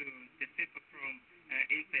position to decipher from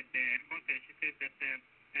inside the hostel. She says that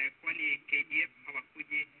kwani KDF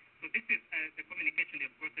hawakuji. So this is the communication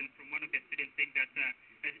they've gotten from one of the students, saying that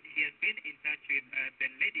he has been in touch with the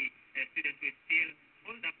lady student who is still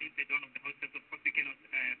holed up inside one of the hostels. Of course, we cannot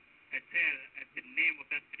tell the name of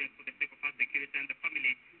that student for the sake of our security, and the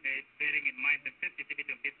family is bearing in mind the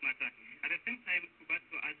sensitivity of this matter. At the same time,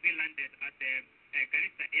 Kubasu, as we landed at the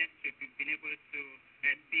Garissa airstrip, we've been able to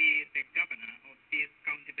see the governor of this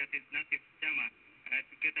county, that is Natif Jama,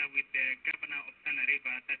 together with the governor of Tana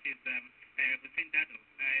River, that is Hussein Dado,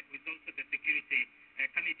 who is also the security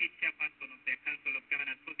committee chairperson of the Council of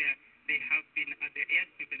Governors. So they have been at the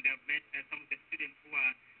airstrip, and they have met some of the students who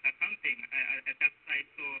are camping at that site.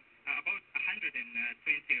 So about 120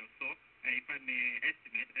 or so, if I may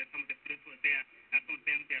estimate, some of the students who are there. Some of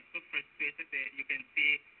them, they are so frustrated. You can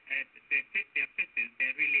see their faces.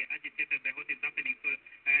 They're really agitated by what is happening. So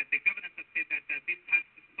the governors have said that this has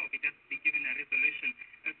to stop. It has to be given a resolution.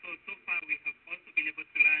 So far, we have also been able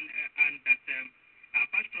to learn and that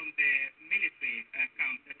apart from the military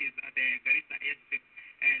camp that is at the Garissa airstrip,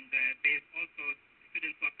 and there's also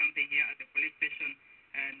students who are camping here at the police station,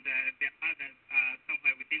 and the others are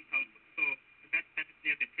somewhere within town. So that is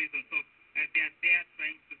near the prison. So they are there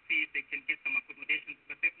trying to see if they can get some accommodations.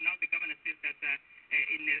 But now the governor says that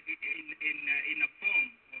in a form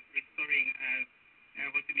of restoring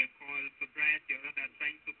what you may call sobriety, or rather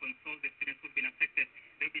trying to console the students who've been affected,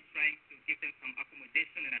 they'll be trying to give them some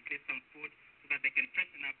accommodation and at least some food so that they can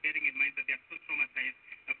freshen up, bearing in mind that they are so traumatized.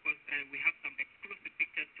 Of course, we have some exclusive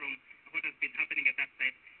pictures from what has been happening at that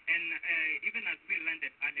site. And even as we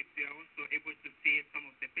landed, Alex, we are also able to see some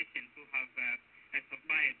of the patients who have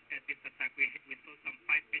survived this attack. We saw some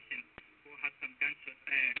 5 patients who had some gunshot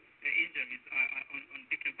injuries on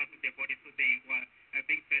different parts of their body. So they were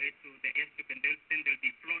being ferried to the airstrip, and then they'll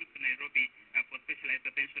be flown to Nairobi for specialized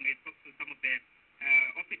attention. We spoke to some of the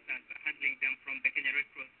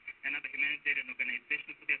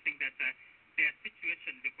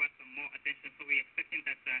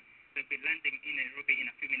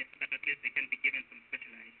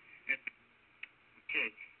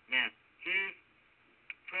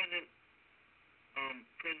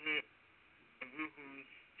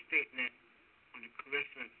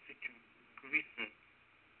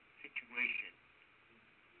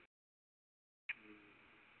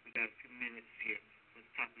We got a few minutes here on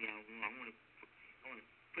the top of the hour. I want to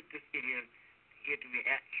put this in here to hear the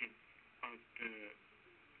reaction of the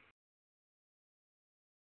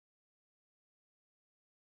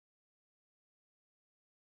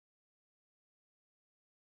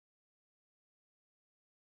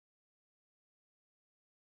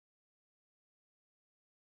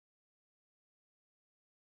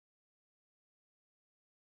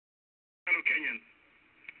fellow Kenyans.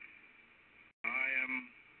 I am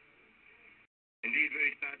indeed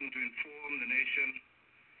very saddened to inform the nation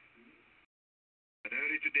that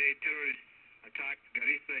early today terrorists attacked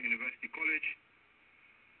Garissa University College,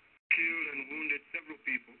 killed and wounded several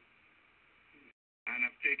people, and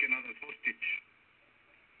have taken others hostage.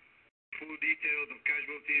 Full details of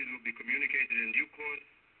casualties will be communicated in due course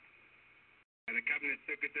by the Cabinet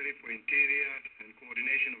Secretary for Interior and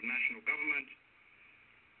Coordination of National Government,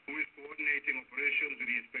 who is coordinating operations with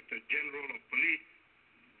the Inspector General of Police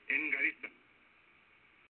in Garissa.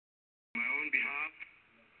 On my own behalf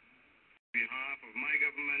of my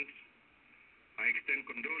government, I extend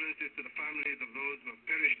condolences to the families of those who have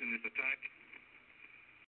perished in this attack.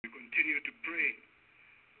 We continue to pray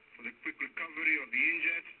for the quick recovery of the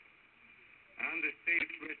injured and the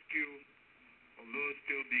safe rescue of those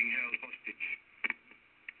still being held hostage.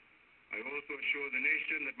 I also assure the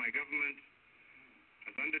nation that my government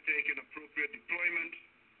has undertaken appropriate deployment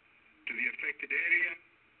to the affected area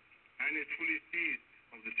and is fully seized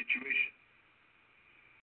of the situation.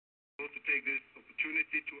 I also take this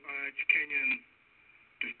opportunity to urge Kenyans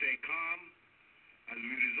to stay calm as we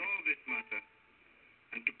resolve this matter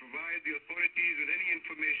and to provide the authorities with any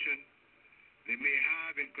information they may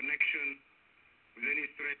have in connection with any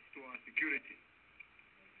threats to our security.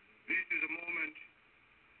 This is a moment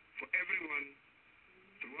for everyone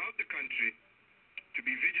throughout the country to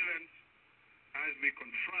be vigilant as we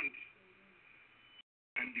confront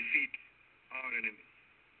and defeat our enemies.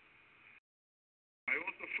 I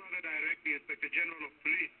also further direct the Inspector General of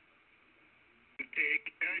Police to take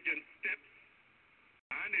urgent steps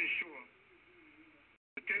and ensure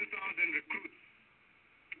the 10,000 recruits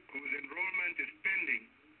whose enrollment is pending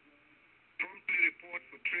promptly report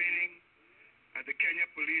for training at the Kenya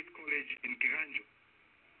Police College in Kiganjo.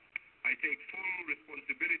 I take full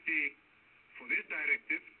responsibility for this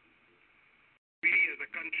directive. We as a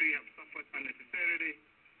country have suffered unnecessarily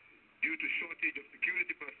due to shortage of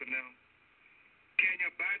security personnel.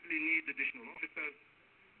 Kenya badly needs additional officers,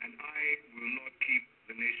 and I will not keep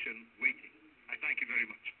the nation waiting. I thank you very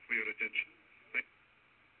much for your attention.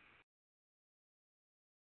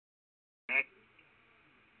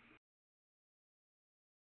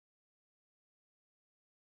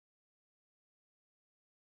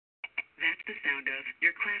 That's the sound of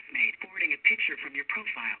your classmate forwarding a picture from your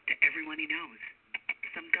profile to everyone he knows.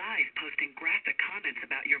 Some guys posting graphic comments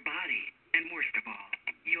about your body. And worst of all,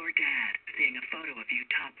 your dad seeing a photo of you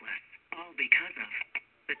topless. All because of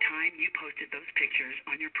the time you posted those pictures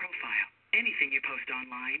on your profile. Anything you post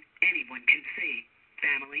online, anyone can see.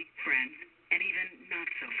 Family, friends, and even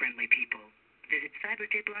not-so-friendly people. Visit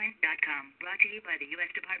cybertipline.com, brought to you by the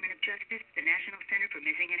U.S. Department of Justice, the National Center for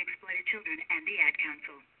Missing and Exploited Children, and the Ad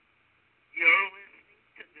Council. You're listening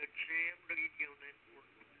to the Jam Radio Network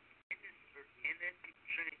with Minister Kenneth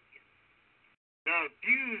Jenkins. The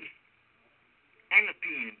views and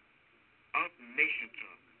opinions of Nation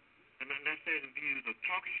Talk, and I say the views of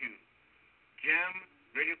Talk Shoe, Jam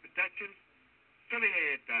Radio Productions,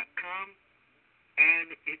 SunnyHead.com,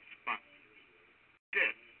 and its sponsors.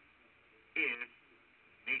 This is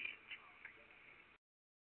Nation Talk.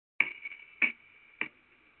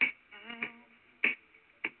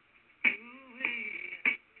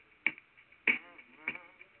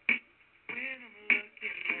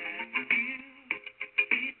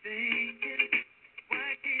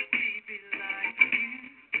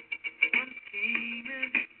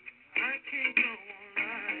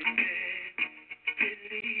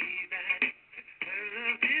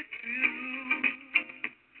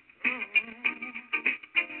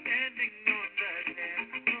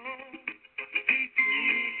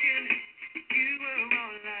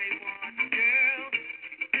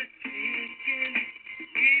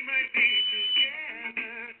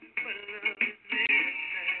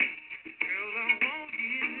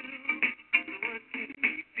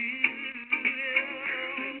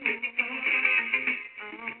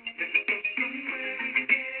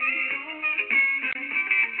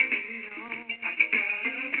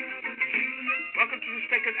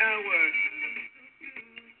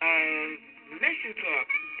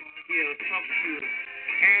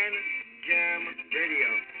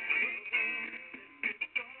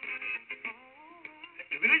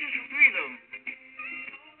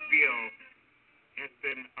 bill has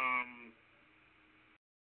been a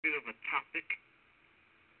bit of a topic,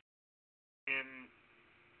 and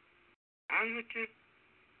I'm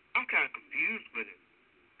kind of confused with it,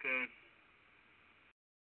 because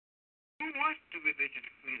who wants the religious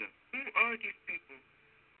freedom? Who are these people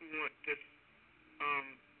who want this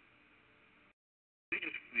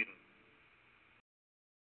religious freedom?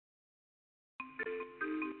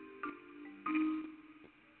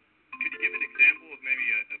 Could you give an example of maybe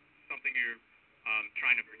something you're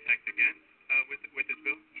trying to protect against with this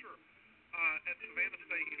bill? Sure. At Savannah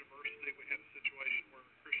State University, we had a situation where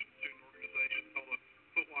a Christian student organization held a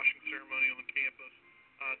foot washing ceremony on campus.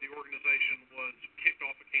 The organization was kicked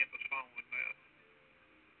off of campus following that.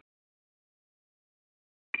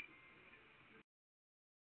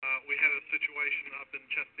 We had a situation up in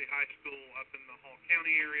Chesapeake High School, up in the Hall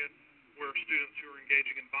County area, where students who were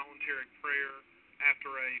engaging in voluntary prayer after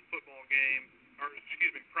a football game,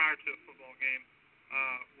 prior to a football game,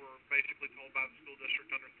 were basically told by the school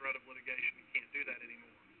district under threat of litigation, you can't do that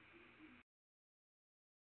anymore.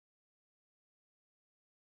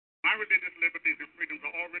 My religious liberties and freedoms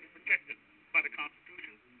are already protected by the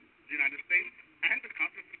Constitution of the United States and the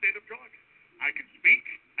Constitution of the State of Georgia. I can speak,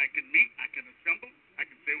 I can meet, I can assemble, I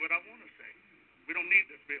can say what I want to say. We don't need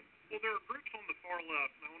this bill. Well, there are groups on the far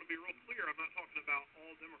left, and I want to be real clear, I'm not talking about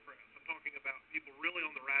all Democrats. I'm talking about people really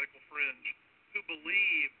on the radical fringe who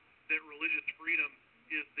believe that religious freedom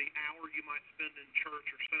is the hour you might spend in church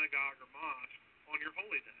or synagogue or mosque on your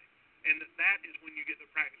holy day. And that is when you get to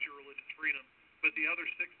practice your religious freedom. But the other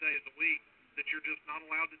 6 days a week, that you're just not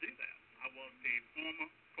allowed to do that. I was the former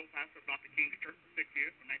co-pastor of Dr. King's Church for 6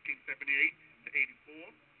 years, from 1978 to 84.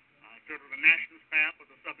 Served as the national staff of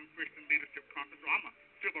the Southern Christian Leadership Conference, so I'm a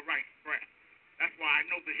civil rights brat. That's why I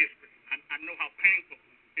know the history. I know how painful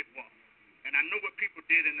it was. And I know what people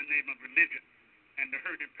did in the name of religion and the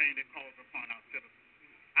hurt and pain it caused upon our citizens.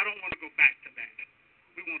 I don't want to go back to that.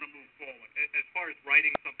 We want to move forward. As far as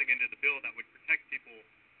writing something into the bill that would protect people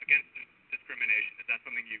against discrimination, is that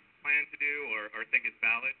something you plan to do or think is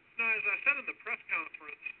valid? No, as I said in the press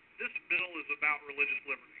conference, this bill is about religious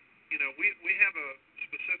liberty. We have a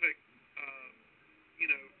specific,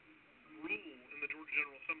 rule in the Georgia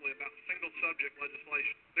General Assembly about single subject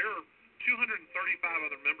legislation. There are 235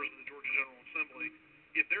 other members of the Georgia General Assembly.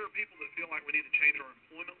 If there are people that feel like we need to change our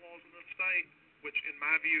employment laws in this state, which in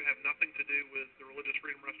my view have nothing to do with the Religious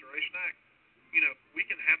Freedom Restoration Act, we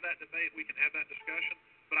can have that debate, we can have that discussion,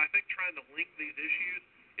 but I think trying to link these issues,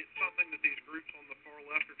 it's something that these groups on the far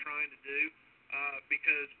left are trying to do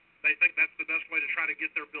because they think that's the best way to try to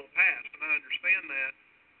get their bill passed, and I understand that,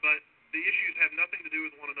 but the issues have nothing to do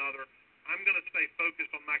with one another. I'm going to stay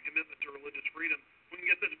focused on my commitment to religious freedom. We can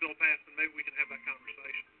get this bill passed, and maybe we can have that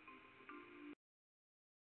conversation.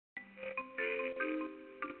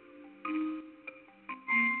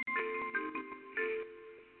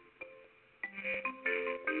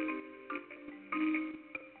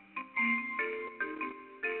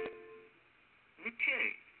 Okay.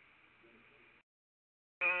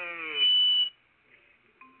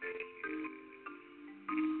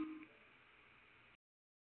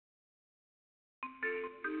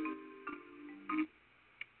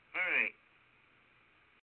 All right.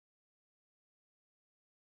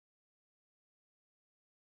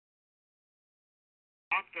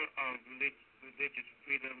 Author of Religious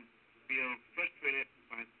Freedom Bill frustrated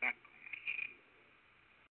by backlash.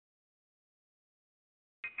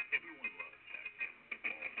 Everyone loves that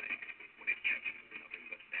ball thing when it catches nothing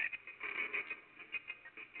but net.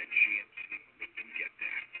 And GMC will make you get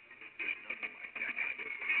that. There's nothing like that kind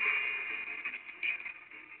of precision.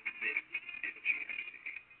 This is GMC.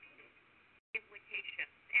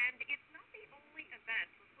 Implications, and it's not the only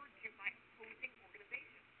event referred to by opposing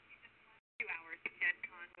organizations. In just the last 2 hours, Gen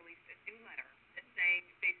Con released a new letter saying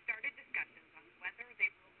they started discussions on whether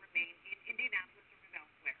they will remain in Indianapolis or move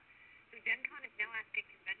elsewhere. So Gen Con is now asking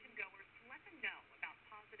convention goers to let them know about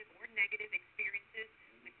positive or negative experiences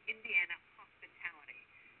with Indiana hospitality.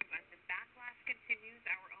 So as the backlash continues,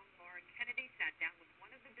 our own Lauren Kennedy sat down with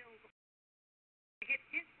one of the bill's to get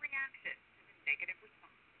his reaction to the negative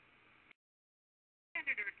response.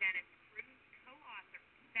 Senator Dennis Cruz co-authored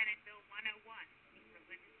Senate Bill 101, the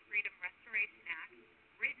Religious Freedom Restoration Act,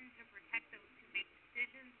 written to protect those who make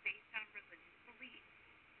decisions based on religious beliefs.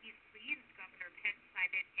 He's pleased Governor Pence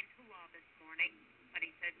signed it into law this morning, but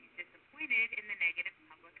he says he's disappointed in the negative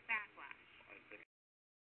public backlash.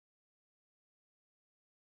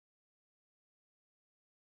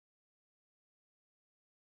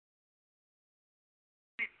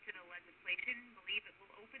 To the legislation believe it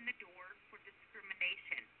will open the door for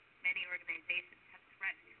discrimination. Many organizations have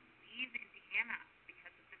threatened to leave Indiana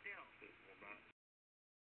because of the bill.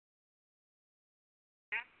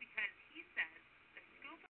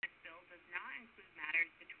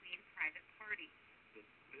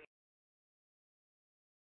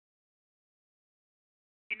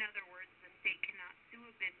 In other words, the state cannot sue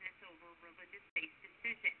a business over a religious-based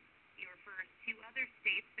decision. He refers to other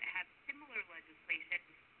states that have similar legislation,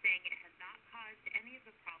 saying it has not caused any of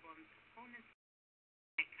the problems opponents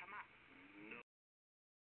might come up. No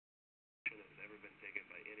action has ever been taken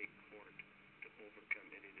by any court to overcome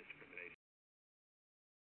any discrimination.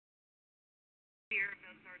 Fear of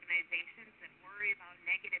those organizations that worry about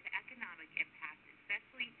negative economic impact,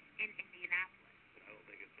 especially in Indianapolis. But I don't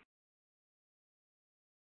think it's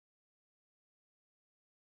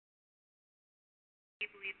He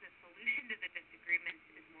believes the solution to the disagreements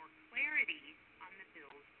is more clarity on the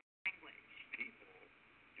bill's language. people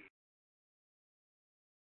do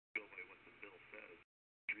go by what the bill says.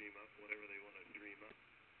 Dream up whatever they want to dream up.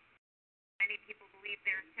 Many people believe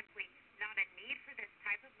there is simply not a need for this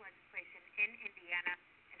type of legislation in Indiana,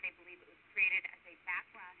 and they believe it was created as a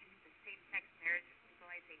backlash to the same-sex marriage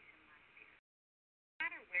legalization last year. No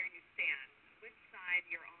matter where you stand, which side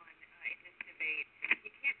you're on in this debate, you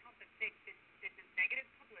can't help but think this is negative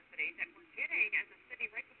publicity that we're getting as a city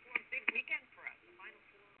right before a big weekend for us, the Final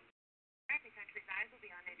Four. The country's eyes will be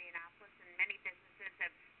on Indianapolis, and many businesses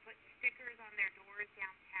have put stickers on their doors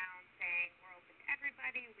downtown saying we're open to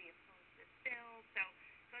everybody, we oppose this bill. So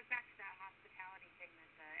it goes back to that hospitality thing that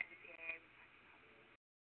the NCAA was talking about.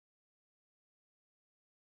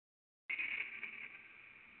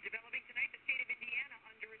 Developing tonight, the state of Indiana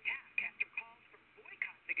under attack after calls for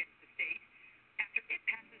boycotts against the state after it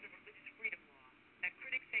passes a religious freedom law that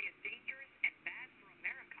critics say is dangerous and bad for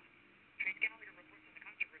America. Trace Gallagher reports on the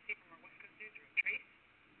controversy from our West Coast newsroom. Trace?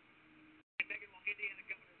 And Megan, while Indiana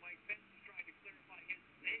Governor Mike Pence is trying to clarify his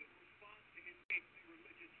vague response to his state's new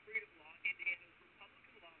religious freedom law, Indiana's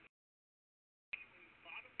Republican lawmakers issuing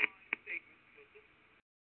bottom line statements. Listen.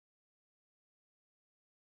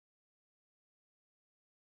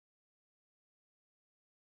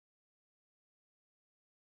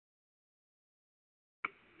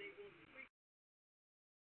 They will tweak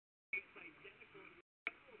its identical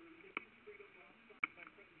federal religious freedom law signed by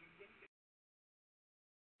President Clinton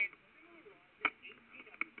and similar laws in 18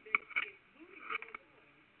 other states, including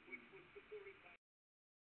Illinois, which was supported by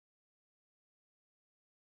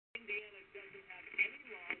Indiana doesn't have any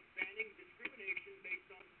laws banning discrimination based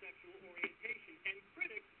on sexual orientation, and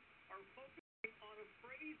critics are focusing on a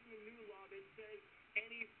phrase in the new law that says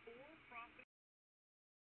any for-profit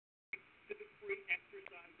to the free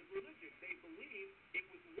exercise of religion. They believe it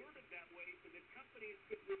was worded that way so that companies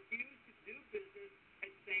could refuse to do business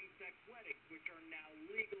at same-sex weddings, which are now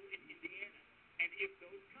legal in Indiana. And if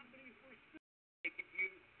those companies were sued, they could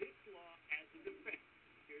use this law as a defense.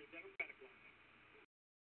 Here's Democratic lawmakers.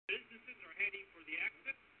 Businesses are heading for the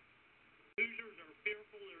exit. Hoosiers are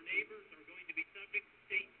fearful their neighbors are going to be subject to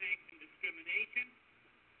state-sanctioned discrimination.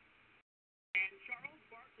 And Charles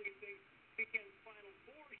Barkley thinks weekend's Final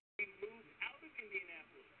Four should be moved out of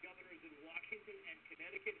Indianapolis. Governors in Washington and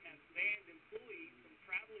Connecticut have banned employees from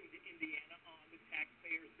traveling to Indiana on the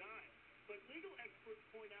taxpayers' dime. But legal experts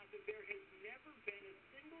point out that there has never been a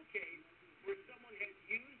single case where someone has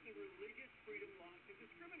used the religious freedom law to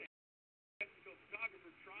discriminate. A Mexico photographer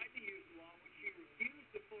tried to use the law when she refused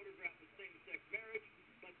to photograph a same-sex marriage,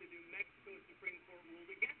 but the New Mexico Supreme Court ruled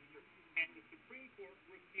against her, and the Supreme Court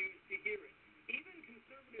refused to hear it. Even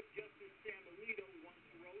conservative Justice Sam Alito once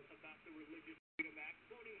wrote about the Religious Freedom Act,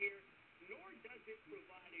 quoting here, "Nor does it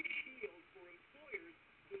provide a shield for employers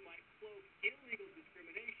who might cloak illegal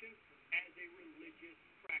discrimination as a religious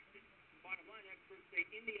practice." Bottom line, experts say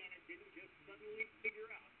Indiana didn't just suddenly figure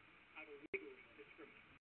out how to legally discriminate.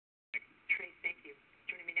 Trace, thank you.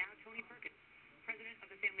 Joining me now, Tony Perkins, president of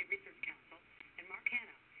the Family Research Council, and Mark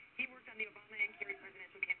Hanna. He worked on the Obama and Kerry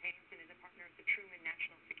presidential campaigns and is a partner at the Truman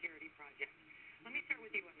National Security Project. Let me start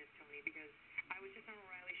with you on this, Tony, because I was just on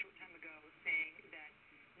O'Reilly a short time ago saying that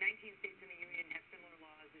 19 states in the union have similar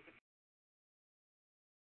laws. What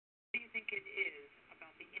do you think it is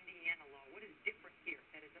about the Indiana law? What is different here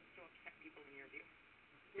that has so upset people in your view?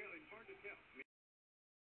 Well, it's hard to tell. I mean,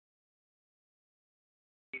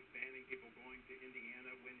 he's banning people going to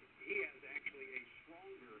Indiana when he has actually a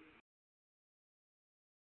stronger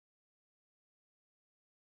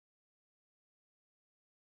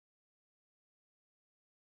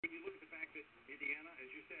when you look at the fact that Indiana, as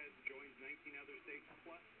you said, joins 19 other states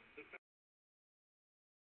plus the federal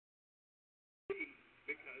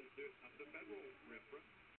because of the federal RFRA.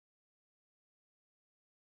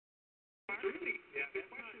 Really, yeah, the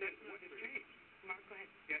question is what has changed. Mark, go ahead.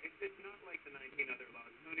 Yeah, it's not like the 19 other laws.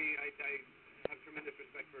 Tony, I have tremendous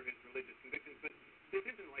respect for his religious convictions, but this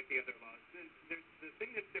isn't like the other laws. The thing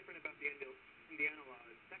that's different about the Indiana law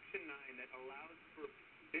is Section 9 that allows for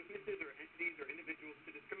businesses or entities or individuals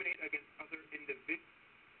to discriminate against other individuals.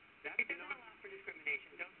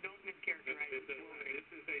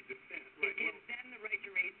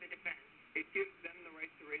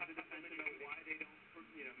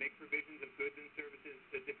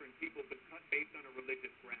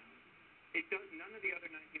 religious grounds. It does none of the other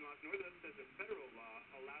 19 laws, nor does the federal law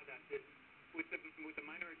allow that. With the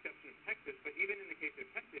minor exception of Texas, but even in the case of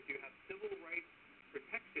Texas, you have civil rights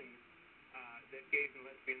protections that gays and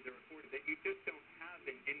lesbians are afforded that you just don't have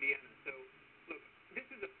in Indiana. So, look, this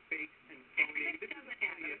is a fake and phony. This is a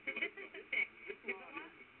phony issue. This is the thing.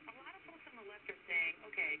 A lot of folks on the left are saying,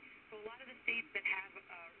 okay, so a lot of the states that have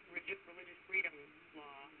religious freedom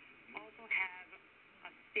law also have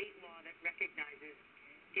a state law that recognizes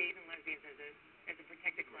gays and lesbians as a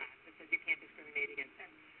protected class that says you can't discriminate against them.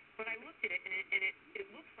 But I looked at it, and it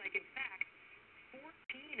looks like, in fact,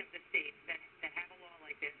 14 of the states that have a law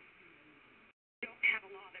like this don't have a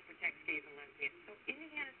law that protects gays and lesbians. So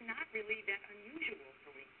Indiana's not really that unusual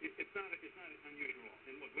for me. It's not unusual.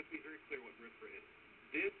 And look, let's be very clear what RFRA is.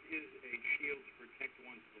 This is a shield to protect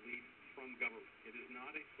one's belief from government. It is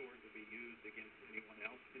not a sword to be used against anyone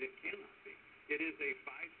else, and it cannot be. It is a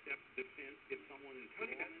 5-step defense if someone is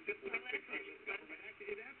wrong or government action.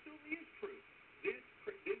 It absolutely is true. This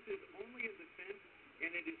is only a defense, and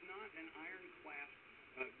it is not an ironclad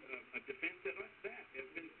a defense that has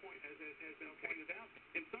been pointed out.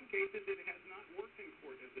 In some cases, it has not worked in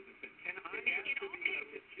court as a defense. In all cases, when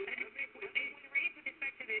raised with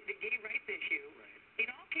respect to the gay rights issue, in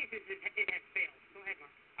all cases it has failed. Go ahead,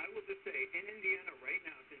 Mark. I will just say, in Indiana right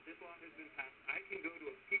now, since this law has been passed, I can go to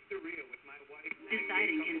a pizzeria with my wife.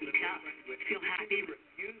 Deciding can be tough. Feel happy.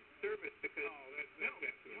 Refuse service because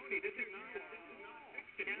Tony, this is not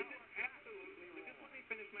fiction. This is absolutely. But just let me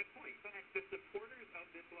finish my point. The supporters of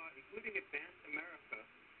this law, including Advanced America,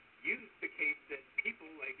 use the case that people,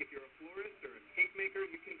 like if you're a florist or a cake maker,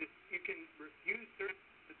 you can refuse service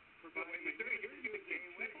to provide service. You're using a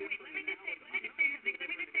way different. Let me just say something.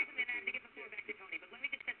 And I have to give the floor back to Tony. But let me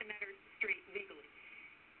just set the matter straight legally.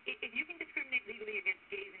 If you can discriminate legally against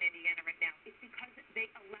gays in Indiana right now, it's because they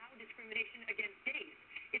allow discrimination against gays.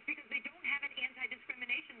 It's because they don't have an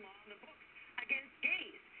anti-discrimination law on the books against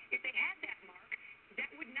gays. If they had that, Mark, that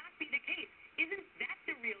would not be the case. Isn't that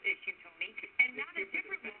the real issue, Tony? And not a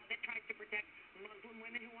different law that tries to protect Muslim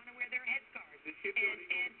women who want to wear their headscarves and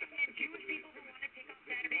Jewish people who want to take off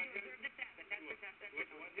Saturday to observe the Sabbath.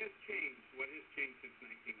 What has changed since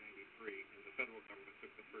 1993, and the federal government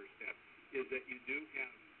took the first step, is that you do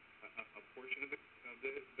have a portion of the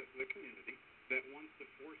community that wants to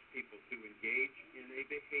force people to engage in a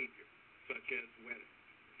behavior such as weddings,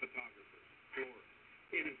 photographers, florists.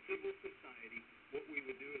 In a civil society, what we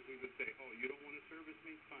would do is we would say, oh, you don't want to service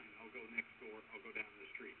me? Fine, I'll go next door, I'll go down the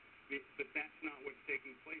street. But that's not what's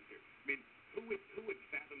taking place here. I mean, who would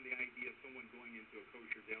fathom the idea of someone going into a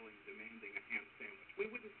kosher deli and demanding a ham sandwich?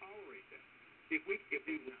 We wouldn't tolerate that. If we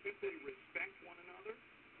will simply respect one another,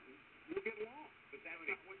 we'll get along. But that's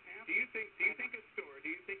not what's happening. Do you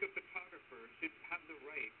think a photographer should have the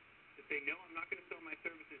right to say, no, I'm not going to sell my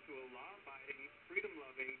services to a law-abiding,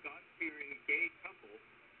 freedom-loving, God-fearing gay couple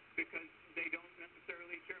because they don't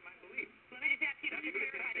necessarily share my beliefs? Let me just ask you to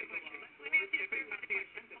clarify the question. Let me ask you to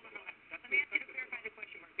clarify the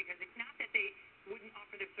question, Mark, because it's not that they wouldn't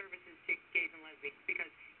offer their services to gays and lesbians,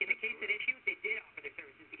 because in the case at issue, they did offer their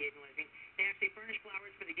services to gays and lesbians. They actually furnished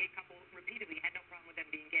flowers for the gay couple repeatedly, had no problem with them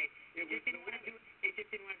being gay. They just didn't want to do it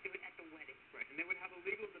at the wedding. Right, and they would have a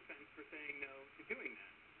legal defense for saying no to doing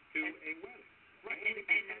that, to a wedding. Right, and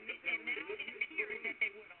now it appears that they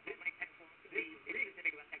would, although Mike Pence wants to be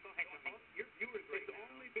specific about that. Go ahead, Tony. Your viewers right now.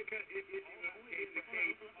 Only because it is only in the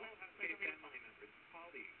case of gay family members.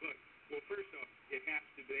 Look, well, first off, they have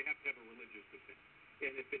to have a religious defense.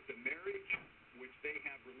 And if it's a marriage which they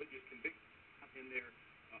have religious conviction in their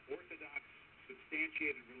orthodox,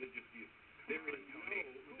 substantiated religious views, there are no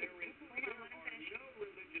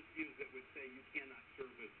religious views that would say you cannot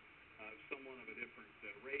service someone of a different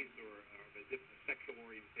race or of a different sexual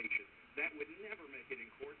orientation. That would never make it in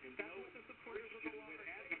court, and no Christian would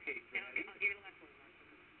advocate for that. I'll give you the last word, Mark.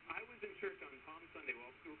 I was in church on Palm Sunday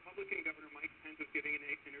while Republican Governor Mike Pence was giving an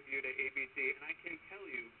interview to ABC, and I can tell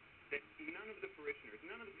you that none of the parishioners,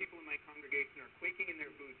 none of the people in my congregation are quaking in their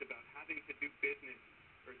boots about having to do business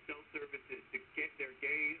or sell services to get their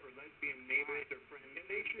gay or lesbian neighbors or friends. And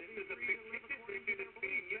they should be free to live according to their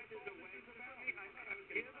beliefs. That's all this is about.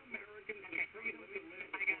 Give Americans the freedom to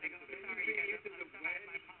live according to their beliefs. This is a wedge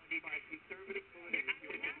by conservative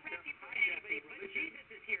political I'm not rapping for anybody, but Jesus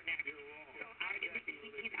is here next. You're wrong. So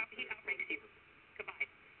he outranks you. Goodbye.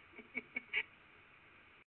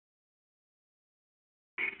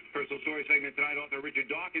 Personal story segment tonight. Author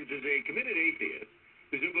Richard Dawkins is a committed atheist.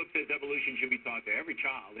 His new book says evolution should be taught to every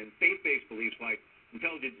child, and faith-based beliefs like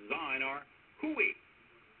intelligent design are hooey.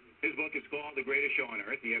 His book is called The Greatest Show on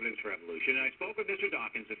Earth, The Evidence for Evolution, and I spoke with Mr.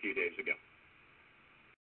 Dawkins a few days ago.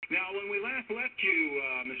 Now, when we last left you,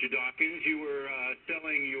 Mr. Dawkins, you were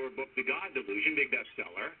selling your book, The God Delusion, big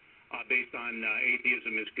bestseller, based on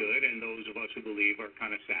atheism is good, and those of us who believe are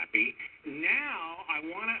kind of sappy. Now, I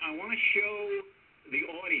wanna show the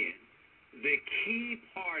audience the key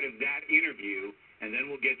part of that interview, and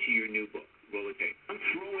then we'll get to your new book. Roll the tape. I'm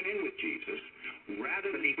throwing in with Jesus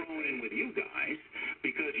rather than throwing in with you guys,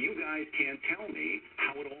 because you guys can't tell me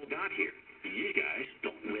how it all got here. You guys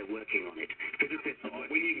don't. We're working on it.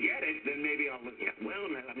 When you get it, then maybe I'll look at it. Well,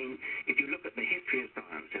 no, I mean, if you look at the history of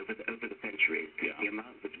science over the centuries, the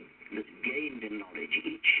amount that's gained in knowledge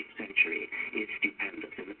each century is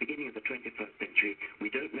stupendous. In the beginning of the 21st century, we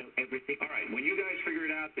don't know everything. All right, when you guys figure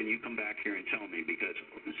it out, then you come back here and tell me, because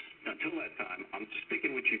until that time, I'm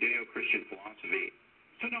sticking with Judeo-Christian philosophy.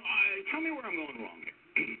 So, no, tell me where I'm going wrong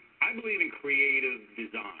here. I believe in creative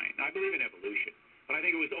design. I believe in evolution. But I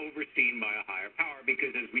think it was overseen by a higher power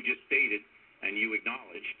because, as we just stated, and you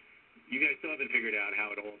acknowledged, you guys still haven't figured out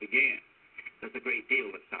how it all began. There's a great deal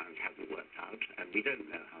that science hasn't worked out, and we don't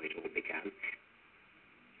know how it all began.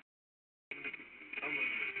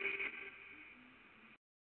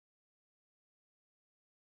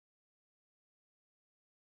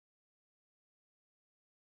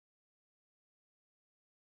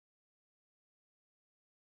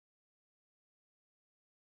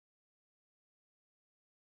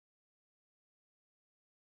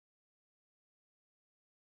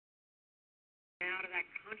 Now to that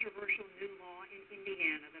controversial new law in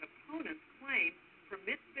Indiana that opponents claim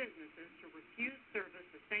permits businesses to refuse service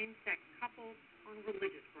to same-sex couples on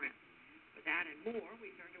religious grounds. For that and more, we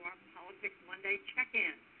turn to our Politics Monday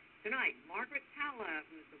check-in. Tonight, Margaret Taleb,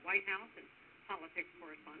 who is the White House and politics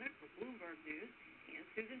correspondent for Bloomberg News, and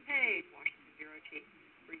Susan Page, Washington Bureau Chief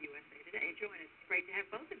for USA Today. Join us. It's great to have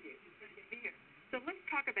both of you. Good to be here. So let's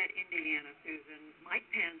talk about Indiana, Susan. Mike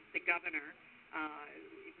Pence, the governor,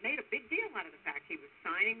 made a big deal out of the fact he was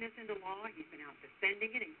signing this into law. He's been out defending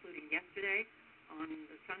it, including yesterday on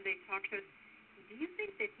the Sunday talk shows. Do you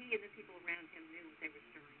think that he and the people around him knew what they were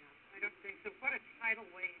stirring up? I don't think so. What a tidal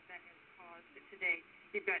wave that has caused today.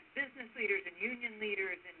 You've got business leaders and union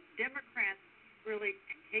leaders and Democrats really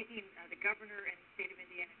taking the governor and the state of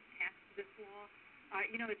Indiana to task for this law.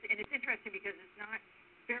 It's interesting because it's not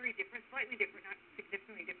very different, slightly different, not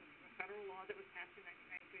significantly different from a federal law that was passed in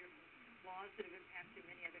 1993 or laws that have been passed in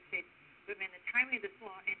many other states. But, man, the timing of this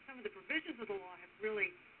law and some of the provisions of the law have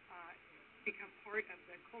really become part of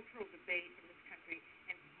the cultural debate in this country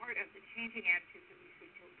and part of the changing attitudes that we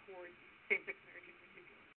should show toward same-sex marriage in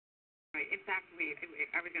particular. Right. In fact,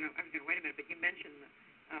 I was going to wait a minute, but you mentioned the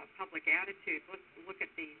public attitudes. Let's look at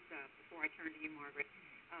these before I turn to you, Margaret.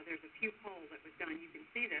 There's a Pew poll that was done. You can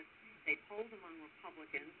see this. They polled among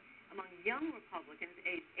Republicans. Among young Republicans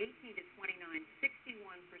aged 18 to 29, 61%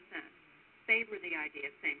 favor the idea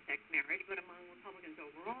of same-sex marriage, but among Republicans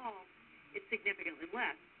overall, it's significantly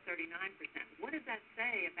less, 39%. What does that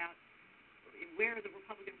say about where the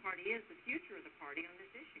Republican Party is, the future of the party on this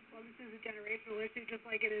issue? Well, this is a generational issue, just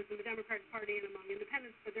like it is in the Democratic Party and among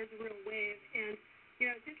independents, but there's a real wave. And,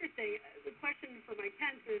 it's interesting. The question for Mike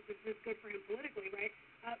Pence is this good for him politically, right?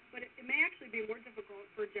 But it may actually be more difficult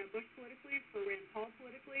for Jeb Bush politically, for Rand Paul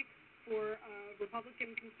politically, for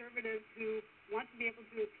Republican conservatives who want to be able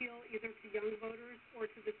to appeal either to young voters or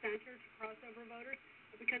to the center, to crossover voters,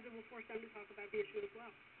 because it will force them to talk about the issue as well.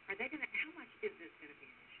 Are they going to? How much is this going to be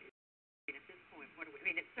an issue? At this point,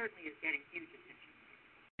 it certainly is getting huge attention.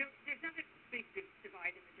 There's not a big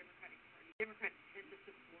divide in the Democratic Party. Democrats tend to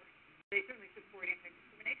support. They certainly support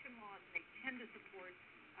anti-discrimination laws, and they tend to support.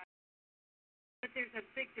 But there's a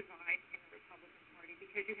big divide in the Republican Party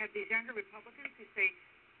because you have these younger Republicans who say,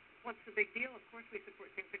 what's the big deal? Of course we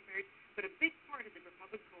support same-sex marriage. But a big part of the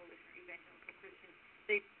Republican coalition are evangelical Christians.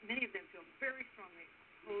 Many of them feel very strongly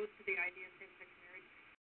opposed to the idea of same-sex marriage,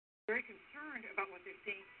 very concerned about what they're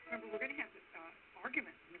seeing. Remember, we're going to have this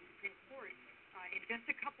argument in the Supreme Court in just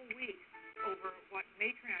a couple weeks over what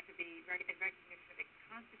may turn out to be a recognition of a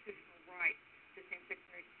constitutional right to same-sex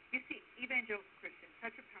marriage. You see evangelical Christians,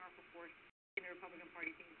 such a powerful force in the Republican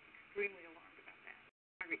Party, being extremely alarmed about that.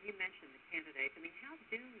 Margaret, you mentioned the candidates. I mean, how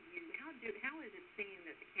is it seen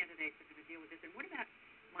that the candidates are going to deal with this? And what about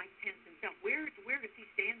Mike Pence himself? Where does he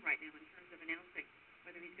stand right now in terms of announcing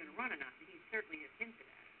whether he's going to run or not? He certainly has hinted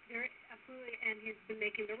at it. Absolutely, and he's been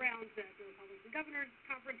making the rounds at the Republican governors'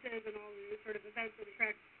 conferences and all the sort of events that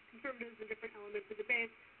attract conservatives and different elements of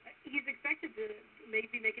debate. He's expected to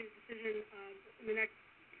be making a decision in the next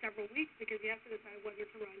several weeks because he has to decide whether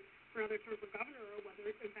to run for another term for governor or whether,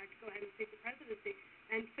 in fact, to go ahead and seek the presidency.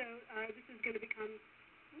 And so this is going to become,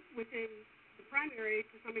 within the primary,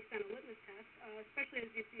 to some extent, a litmus test, especially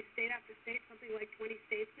as you see state after state, something like 20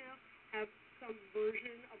 states now,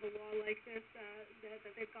 that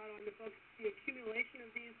they've got on the books, the accumulation of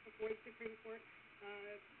these before the Supreme Court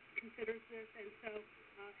considers this, and so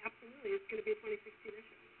absolutely it's going to be a 2016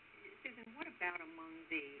 issue. Susan, what about among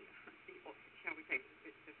the shall we say,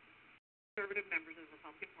 the conservative members of the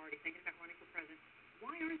Republican Party thinking about running for president?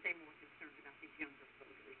 Why aren't they more concerned about these younger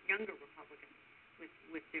voters, younger Republicans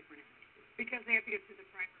with different attitudes? Because they have to get through the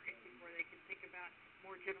primaries before they can think about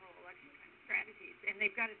more general election kind of strategies. And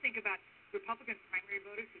they've got to think about Republican primary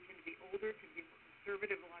voters who tend to be older, tend to be more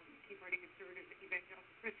conservative, a lot of Tea Party conservatives,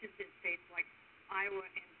 evangelical Christians in states like Iowa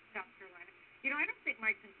and South Carolina. You know, I don't think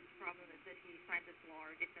Mike Pence's problem is that he signed this law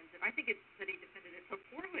or defends it. I think it's that he defended it so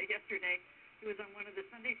poorly yesterday. He was on one of the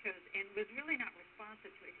Sunday shows and was really not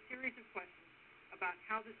responsive to a series of questions about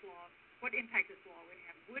how this law, what impact this law would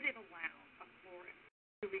have. Would it allow a floor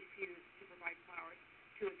to refuse to provide flowers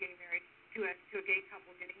to a gay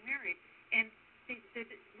couple getting married? And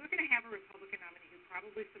we're going to have a Republican nominee who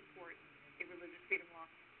probably supports a religious freedom law,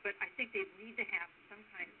 but I think they need to have some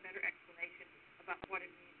kind of better explanation about what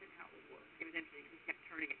it means and how it would work. It was interesting. He kept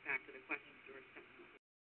turning it back to the questions George Stephanopoulos.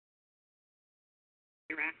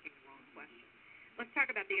 You're asking the wrong question. Let's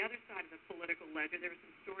talk about the other side of the political ledger. There were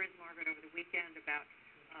some stories, Margaret, over the weekend about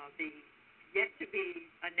the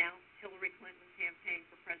yet-to-be-announced Hillary Clinton campaign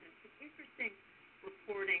for president. Some interesting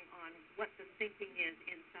reporting on what the thinking is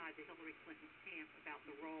inside the Hillary Clinton camp about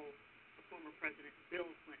the role of former President Bill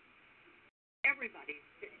Clinton. Everybody's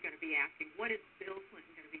going to be asking, what is Bill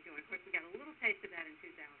Clinton going to be doing? Of course, we got a little taste of that in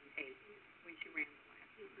 2008 when she ran the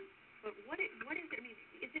last time. But what is it? I mean,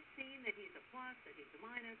 is it seen that he's a plus, that he's a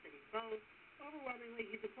minus, that he's both? Overwhelmingly,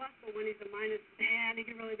 he's a plus, but when he's a minus, man, he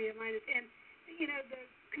can really be a minus. And, you know, the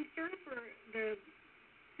concern for the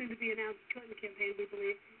soon-to-be-announced Clinton campaign, we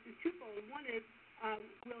believe, is twofold. One is,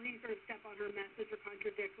 will he sort of step on her message or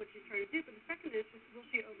contradict what she's trying to do? But the second is, just will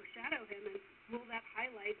she overshadow him, and will that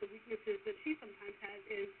highlight the weaknesses that she sometimes has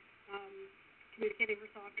in communicating her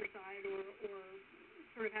softer side or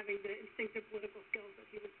sort of having the instinctive political skills that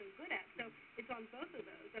he was so good at? So it's on both of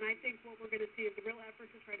those. And I think what we're going to see is a real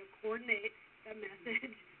effort to try to coordinate that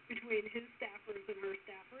message between his staffers and her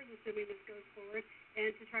staffers, assuming this goes forward,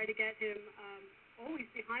 and to try to get him always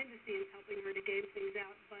behind the scenes helping her to game things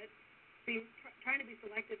out, but trying to be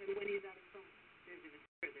selective in when he's out in front.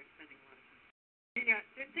 They're spending a lot of time. Yeah,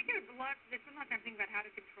 they're thinking a lot. They spend a lot of time thinking about how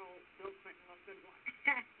to control Bill Clinton. Well, good luck.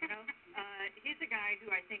 You know, he's a guy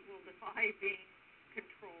who I think will defy being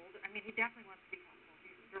controlled. I mean, he definitely wants to be helpful.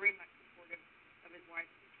 He's very much supportive of his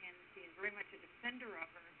wife's candidacy and very much a defender of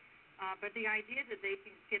her. But the idea that they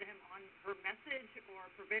can get him on her message or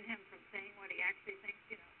prevent him from saying what he actually thinks,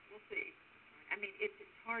 you know, we'll see. I mean, it's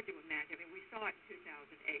hard to imagine. I mean, we saw it in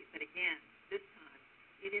 2008, but again, this time,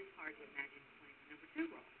 it is hard to imagine him playing the number 2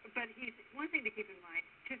 role. But he's one thing to keep in mind,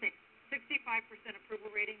 two things. 65% approval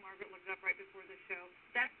rating, Margaret looked up right before the show.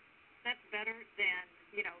 That's better than,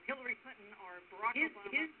 you know, Hillary Clinton or Barack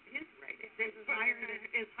Obama. His rating is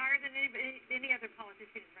higher than any other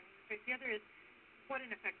politician running the space. The other is what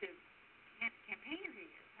an effective campaigner he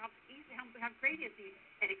is. How great is he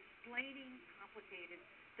at explaining complicated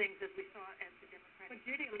things as we saw as the Democratic. But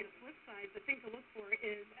Judy, on the flip side, the thing to look for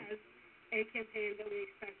is, as a campaign that we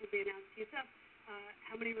expect will be announced heats up,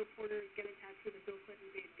 how many reporters get attached to the Bill Clinton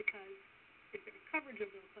beat, because if there's coverage of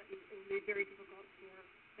Bill Clinton, it will be very difficult for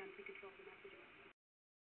them to control the message.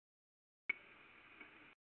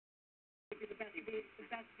 It would be the best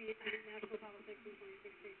beat in national politics in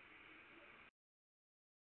 2016.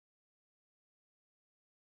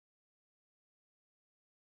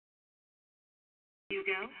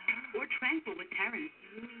 Hugo, or Tranquil with Terrence,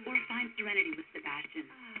 or find Serenity with Sebastian.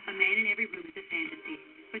 A man in every room is a fantasy,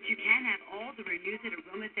 but you can have all the Renewed It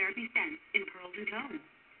aromatherapy scents in pearls and cones.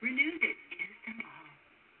 Renewed It. Use them all.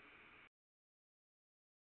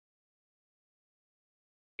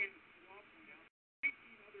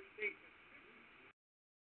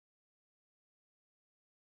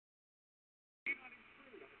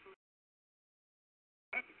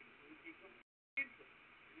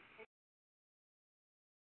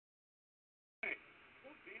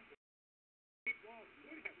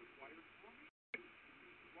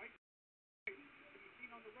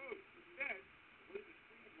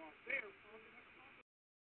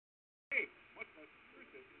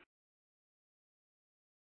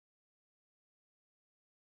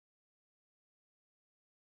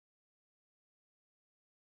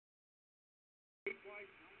 Statewide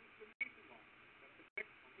non-discrimination law that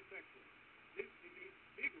protects homosexuals. This is a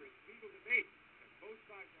vigorous legal debate that both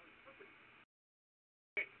sides are interpreting.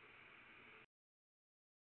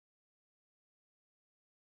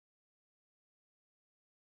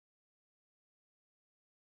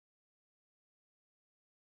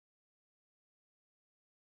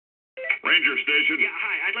 Ranger station. Yeah,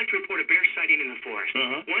 hi. I'd like to report a bear sighting in the forest.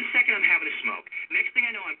 1 second I'm having a smoke. Next thing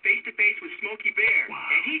I know, I'm face-to-face with Smokey Bear. Wow.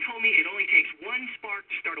 And he told me it only takes one spark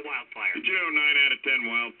to start a wildfire. Did you know 9 out of 10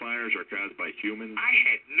 wildfires are caused by humans? I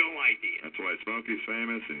had no idea. That's why Smokey's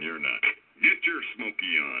famous and you're not. Get your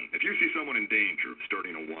Smokey on. If you see someone in danger of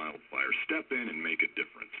starting a wildfire, step in and make a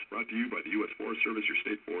difference. Brought to you by the U.S. Forest Service, your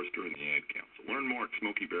state forester, and the Ad Council. Learn more at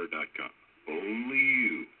SmokeyBear.com. Only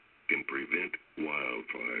you can prevent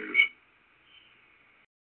wildfires.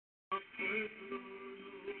 Hi,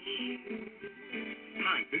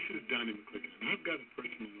 this is Donnie McClicken, and I've got a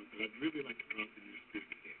personal note that I'd really like to drop in your spirit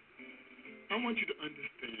today. I want you to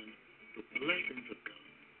understand the blessings of God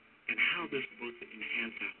and how they're supposed to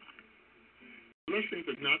enhance our lives. Blessings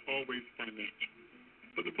are not always financial,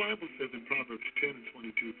 but the Bible says in Proverbs 10 and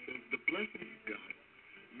 22, it says, the blessings of God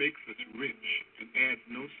makes us rich and adds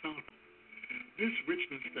no sorrow. This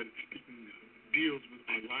richness that it's speaking of deals with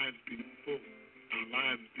our lives being full, our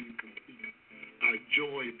lives being complete, our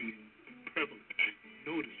joy being prevalent and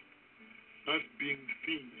noticeable, us being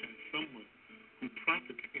seen as someone who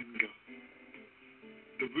profits in God.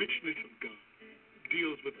 The richness of God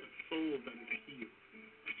deals with a soul that is healed,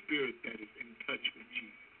 a spirit that is in touch with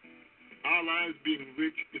Jesus. Our lives being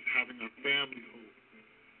rich is having our family whole,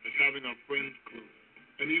 is having our friends close,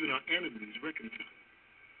 and even our enemies reconciled.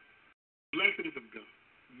 Blessings of God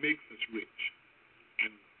makes us rich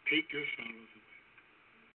and take your sorrows away.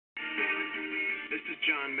 This is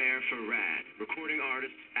John Mayer for RAD, recording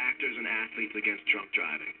artists, actors, and athletes against drunk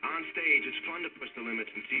driving. On stage, it's fun to push the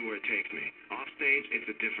limits and see where it takes me. Off stage,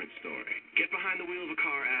 it's a different story. Get behind the wheel of a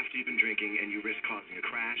car after you've been drinking and you risk causing a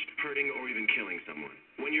crash, hurting, or even killing someone.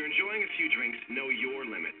 When you're enjoying a few drinks, know your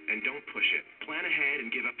limit and don't push it. Plan ahead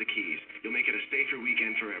and give up the keys. You'll make it a safer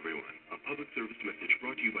weekend for everyone. A public service message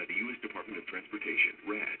brought to you by the U.S. Department of Transportation,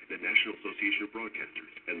 RAD, the National Association of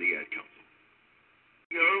Broadcasters, and the Ad Council.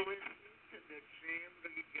 You're listening to the Sam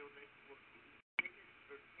Radio Network.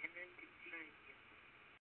 Minister Kennedy Jenkins.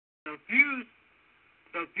 The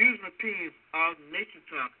views and opinions of Nation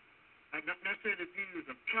Talk are not necessarily the views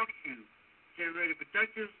of Talk Shoe, Generated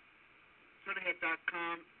Productions,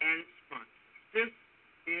 SodaHead.com, and its sponsors. This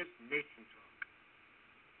is Nation Talk.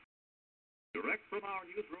 Direct from our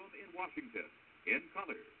newsroom in Washington, in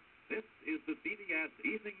color, this is the CBS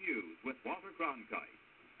Evening News with Walter Cronkite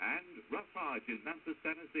and Russ Hodge in Memphis,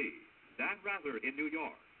 Tennessee, Dan Rather in New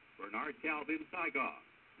York, Bernard Calvin in Saigon,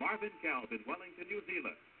 Marvin Calvin in Wellington, New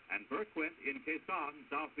Zealand, and Bert Quint in Quezon,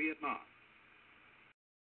 South Vietnam.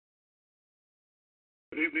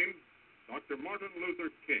 Good evening. Dr. Martin Luther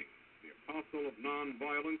King, the apostle of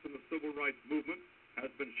nonviolence in the civil rights movement, has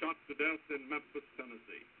been shot to death in Memphis,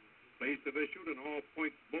 Tennessee. Police have issued an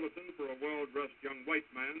all-points bulletin for a well-dressed young white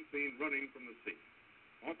man seen running from the scene.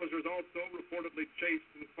 Officers also reportedly chased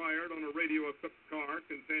and fired on a radio-equipped car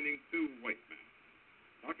containing 2 white men.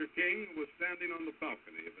 Dr. King was standing on the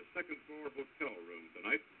balcony of a second-floor hotel room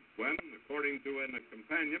tonight when, according to a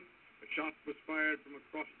companion, a shot was fired from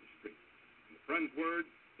across the street. In the friend's words,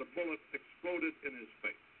 the bullet exploded in his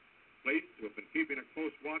face. Police, who have been keeping a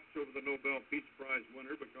close watch over the Nobel Peace Prize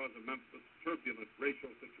winner because of Memphis' turbulent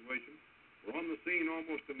racial situation, were on the scene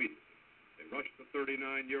almost immediately. They rushed the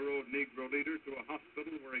 39-year-old Negro leader to a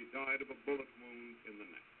hospital where he died of a bullet wound in the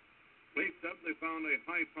neck. Police said they found a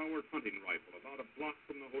high-powered hunting rifle about a block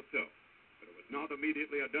from the hotel, but it was not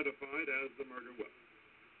immediately identified as the murder weapon.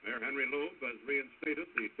 Mayor Henry Loeb has reinstated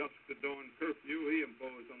the dusk-to-dawn curfew he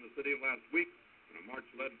imposed on the city last week when a march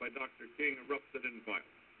led by Dr. King erupted in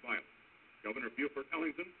violence. Governor Buford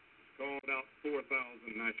Ellington has called out 4,000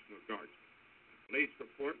 National Guardsmen. Police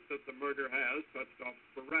report that the murder has touched off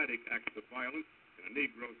sporadic acts of violence in a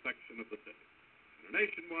Negro section of the city. In a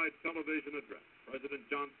nationwide television address, President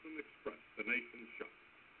Johnson expressed the nation's shock.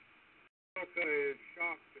 America is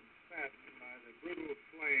shocked and saddened by the brutal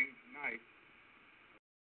slaying tonight of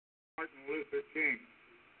Martin Luther King.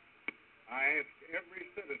 I ask every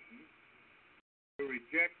citizen to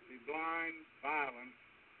reject the blind violence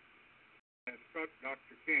that struck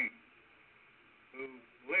Dr. King, who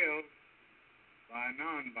lived by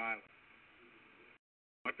nonviolence.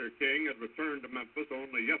 Dr. King had returned to Memphis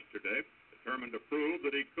only yesterday, determined to prove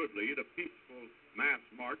that he could lead a peaceful mass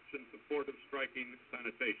march in support of striking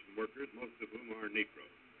sanitation workers, most of whom are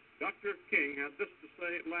Negroes. Dr. King had this to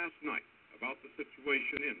say last night about the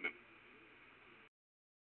situation in Memphis.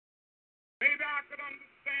 Maybe I could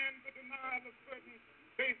understand the denial of certain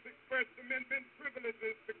basic First Amendment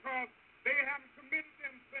privileges because they haven't committed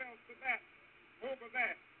themselves to that over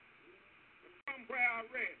that. But somewhere I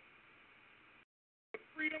read the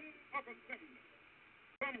freedom of assembly.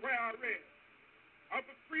 Somewhere I read of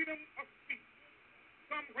the freedom of speech.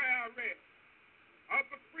 Somewhere I read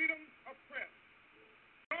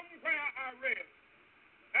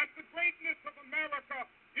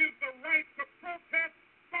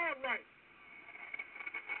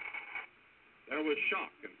There was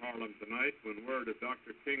shock in Harlem tonight when word of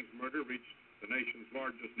Dr. King's murder reached the nation's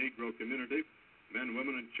largest Negro community. Men,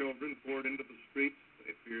 women, and children poured into the streets.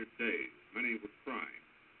 They feared days. Many were crying.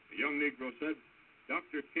 A young Negro said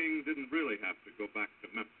Dr. King didn't really have to go back to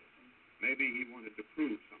Memphis. Maybe he wanted to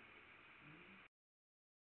prove something.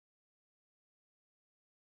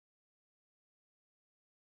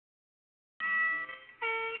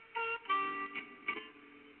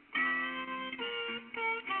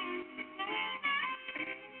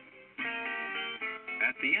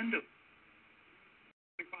 At the end of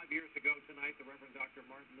 25 years ago tonight, the Reverend Dr.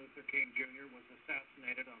 Martin Luther King Jr. was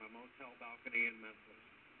assassinated on a motel balcony in Memphis.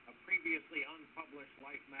 A previously unpublished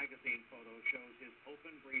Life magazine photo shows his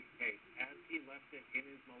open briefcase as he left it in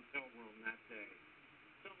his motel room that day.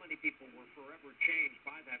 So many people were forever changed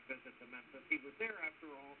by that visit to Memphis. He was there, after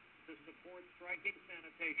all, to support striking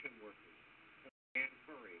sanitation workers. Ann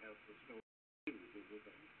Curry has the story. Who was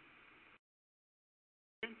there?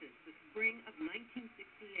 Memphis, the spring of 1968.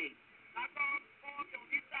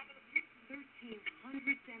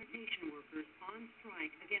 1,300 sanitation workers on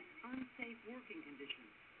strike against unsafe working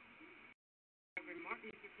conditions. Reverend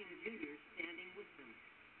Martin Luther King Jr. standing with them.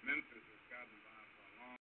 Memphis has gotten by for a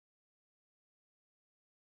long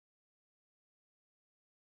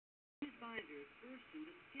His advisors urged him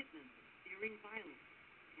to skip Memphis, fearing violence,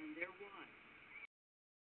 and there was.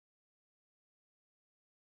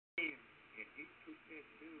 There. And he took that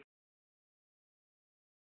dude.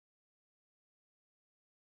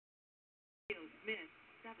 Leo Smith,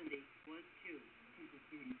 70, was too. people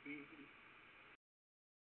couldn't see him.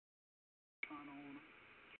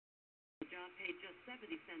 The job paid just 70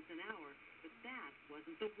 cents an hour, but that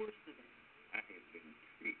wasn't the worst of it. I had been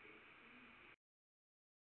treated.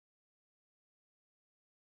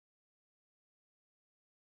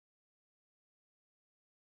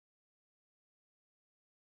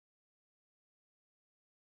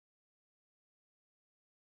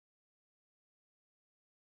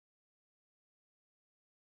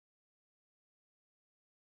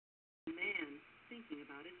 A man thinking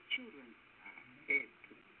about his children. I had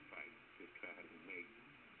to fight to try to make it.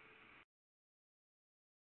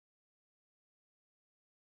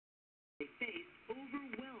 They faced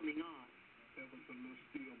overwhelming odds. There was a little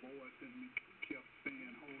still voice in me kept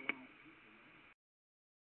saying, hold on.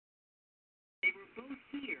 They were both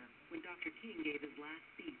here when Dr. King gave his last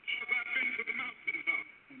speech. I've been to the mountaintop.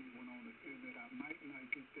 And he went on to say that I might not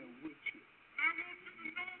get there with you. I want you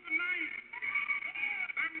to know tonight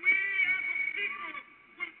that we as a people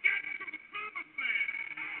will get to the promised land.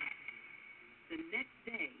 The next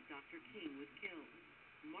day, Dr. King was killed.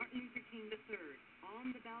 Martin Luther King III,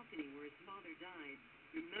 on the balcony where his father died,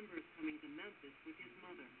 remembers coming to Memphis with his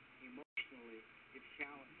mother. Emotionally, it's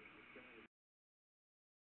challenging.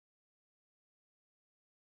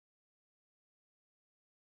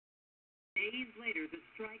 Days later, the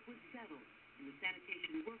strike was settled in the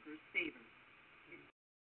sanitation workers' favor.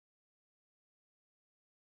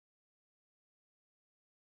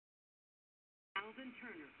 Alvin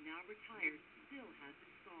Turner, now retired, still has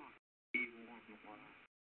his scar. He won't lie.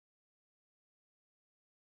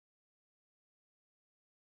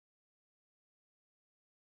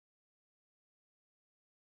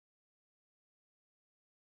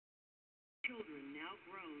 Children now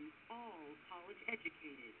grown, all college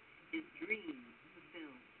educated, his dreams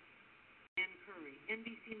fulfilled. Ann Curry,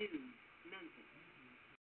 NBC News, Memphis.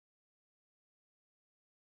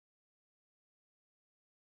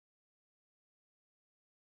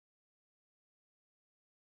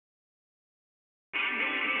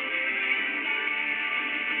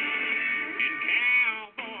 In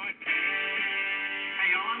Cowboy. Hey,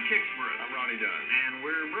 y'all, I'm Kicksworth. I'm Ronnie Dunn. And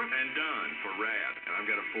we're Brooke. And Dunn for Rad. And I've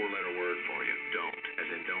got a 4-letter word for you. Don't. As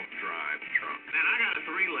in don't drive drunk. And I got a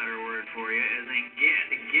 3-letter word for you, as in get.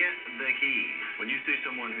 Get the key. When you see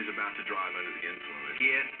someone who's about to drive under the influence,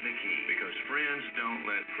 get the key. Because friends don't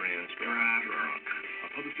let friends drive drunk. A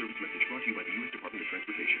public service message brought to you by the U.S. Department of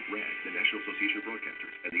Transportation, RAD, the National Association of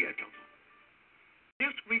Broadcasters, and the Ad Council.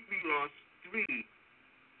 This week we lost three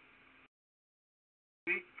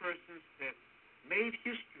persons that made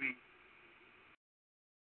history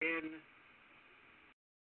in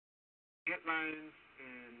headlines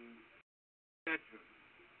and etc.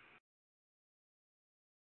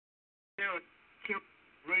 Sarah Kemp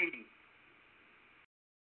Brady,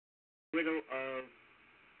 widow of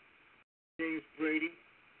James Brady,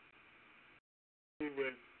 who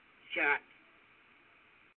was shot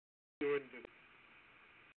during the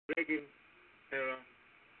Reagan era.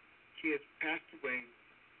 She has passed away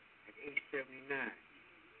at age 79.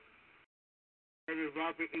 Reverend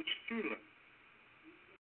Robert H. Schuler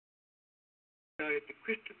started the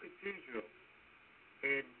Crystal Cathedral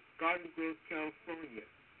Garden Grove, California.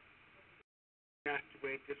 Passed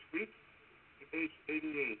away this week at age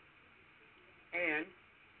 88. And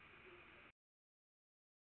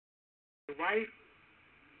the wife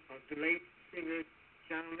of the late singer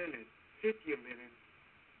John Lennon, Cynthia Lennon,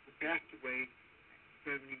 who passed away at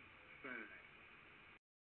 75.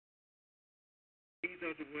 These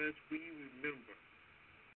are the ones we remember.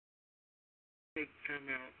 Take time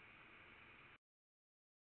out.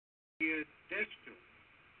 Hear their story.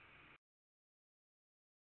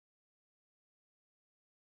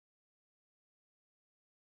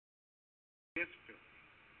 Their story.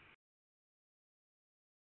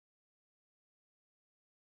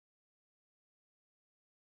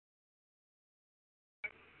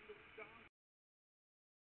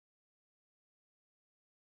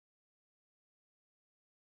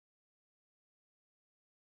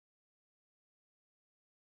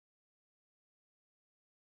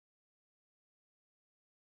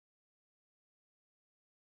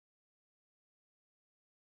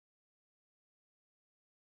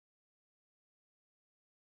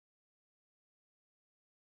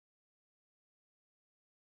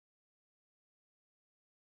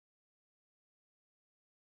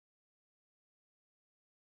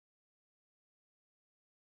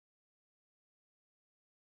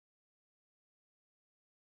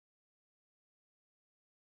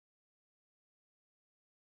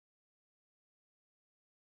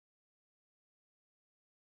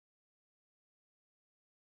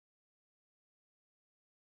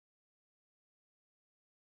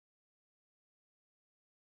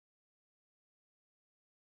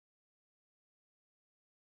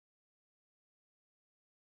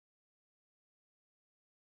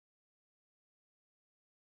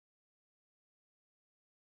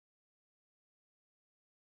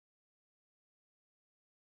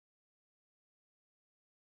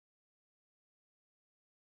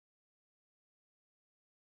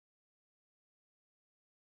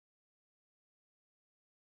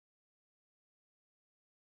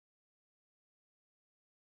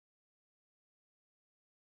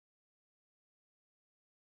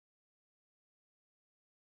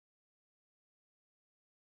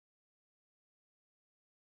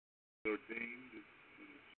 Ordained in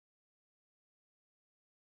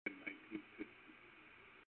 1950.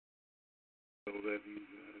 So that he's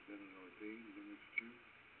been an ordained minister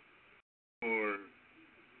for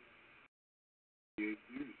 8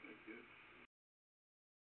 years, I guess.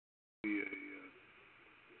 Be a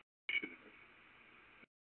missionary.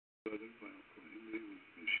 Brother, my Uncle Henry, was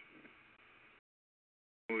a missionary.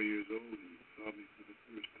 4 years old, he saw me for the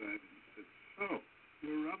first time and he said, "Oh,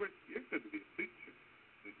 you're Robert, you're going to be a preacher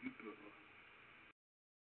when you grow up."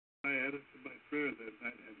 I added to my prayer that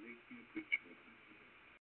night, "and make me a preacher."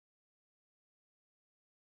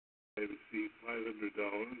 I received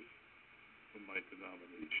 $500 from my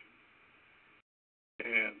denomination.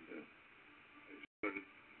 And I started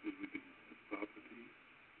visiting the property.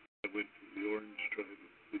 I went to the Orange Drive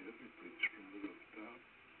with the other preach from the rooftop.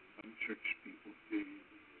 Unchurched people stayed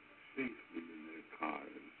safely in their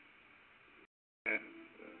cars. And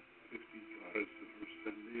 50 cars the first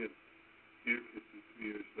Sunday, and here 53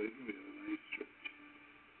 years later we have a nice church.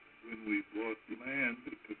 When we bought land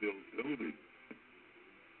to build buildings,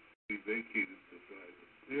 we vacated the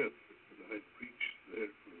private pit, but I preached there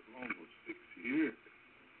for almost 6 years.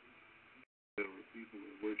 There were people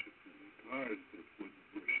that worshipped in the cars that wouldn't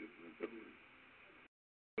worship in the building.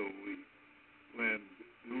 So we planned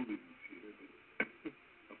buildings here, but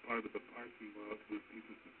a part of the parking lot where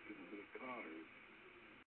people could sit in their cars.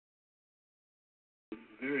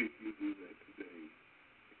 Very few do that today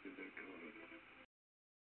in their cars.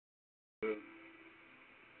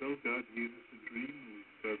 So God gave us a dream and we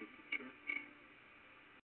started the church.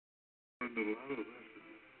 Learned a lot of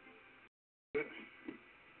lessons. Yes.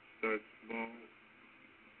 Start small.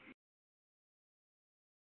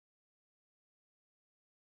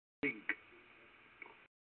 Think.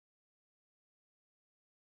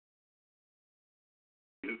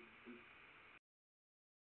 Yes.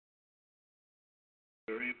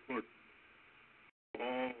 Very important.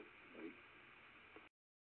 All like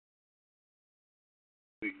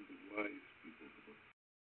the wise people.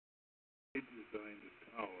 They designed a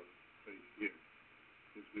tower right here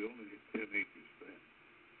because we only had 10 acres then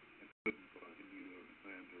and couldn't buy any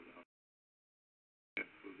land around. And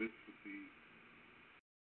so this would be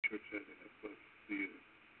church had to have plus the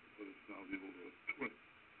what is now the old auditorium.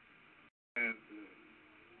 And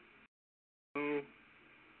so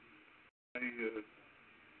I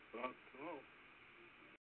thought, oh,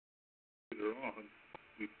 later on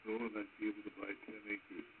we'd go and I'd be able to buy 10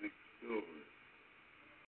 acres next door.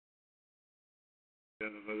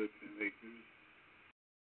 Then another 10 acres.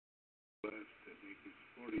 Last 10 acres,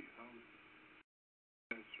 40 houses.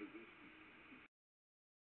 Master business.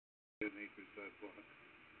 10 acres I bought.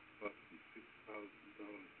 Cost me $6,000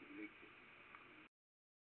 an acre.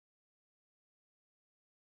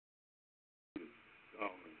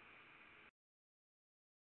 $100,000.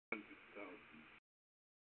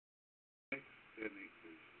 Next 10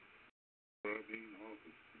 acres. For our main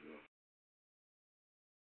office to go.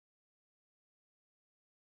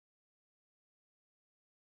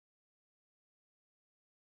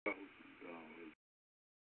 $1,000.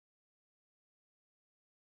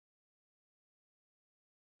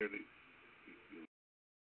 Nearly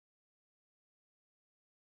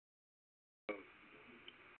 $100,000.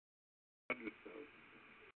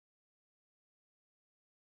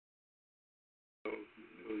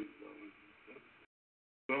 $1,000,000,000 in stuff.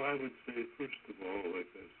 Well, I would say, first of all, like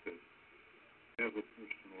I said, have a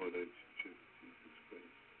personal relationship with Jesus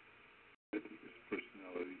Christ. Let his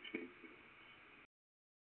personality shape you.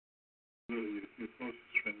 Really, if your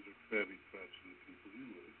closest friends are crabby, crotchety people,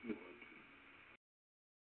 you want to.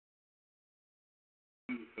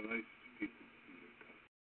 Choose the nicest people to be your cousin.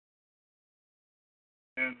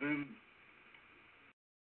 And then,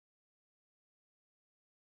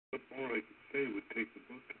 what more I could say would take the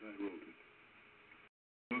book, and I wrote it.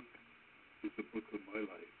 The book is a book of my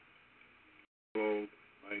life, called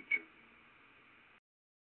My Journey.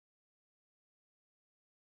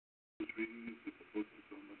 I was reading it, but the book is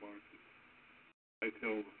on the market. I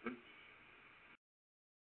tell the hurts,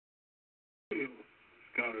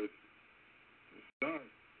 scars, the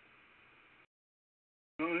scars.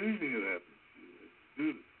 Not anything that happens to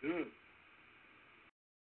you. It's good.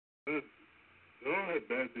 But they all have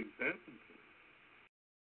bad things happen to us.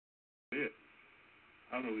 Yeah.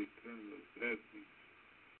 How do we turn those bad things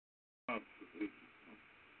out so they become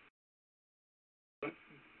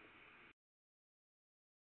lessons?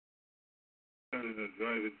 Started a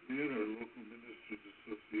drive-in theater, a local ministers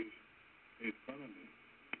association made fun of me,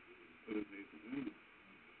 but it made the news.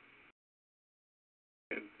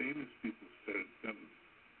 And famous people started coming.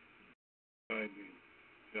 A guy named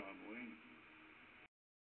John Wayne,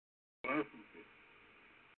 far from me.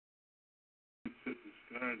 He'd sit in his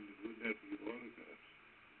car and he wouldn't have to give autographs.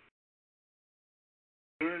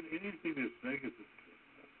 Turn anything that's negative to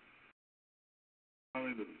him.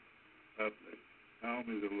 Hallelujah. God bless you. Now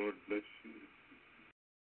may the Lord bless you.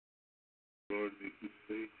 Lord, make his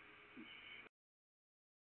face to shine.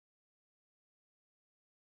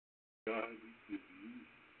 God is you.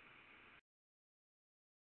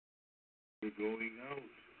 You're going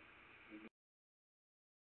out.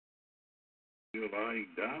 You're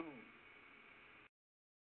lying down.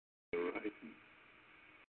 You're rising.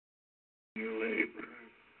 Your labor.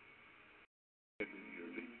 And in your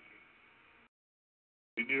leisure.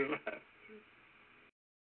 In your laughter.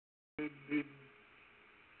 And in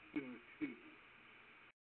your tears.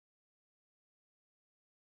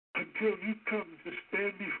 Until you come to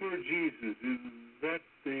stand before Jesus in that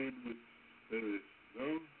day in which there is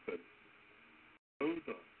no sun, no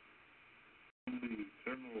dark, only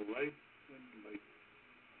eternal life and light.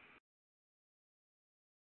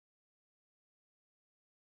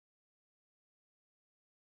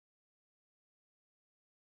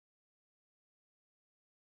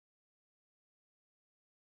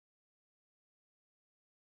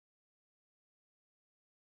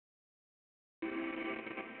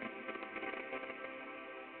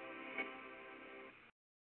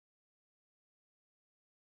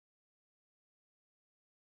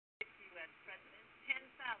 U.S. President,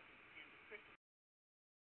 10,000 in the Christmas.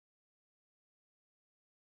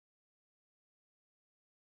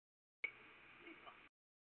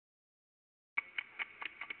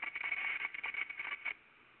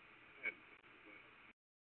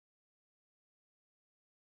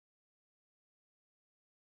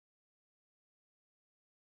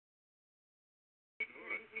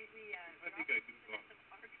 I think I can talk.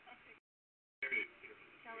 There it is.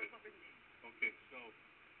 Tell us what we're seeing. Okay, so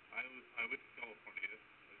I went to California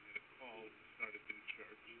and a call started a new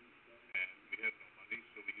church, and we had no money,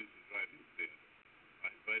 so we used the drive-in theater.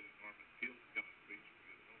 I invited Norman Field to come and preach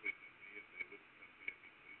because nobody knew me, and they wouldn't come to hear me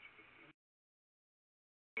preach.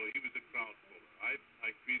 So he was a crowd puller.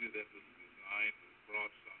 I created that little design with a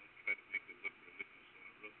cross on it, tried to make it look religious, so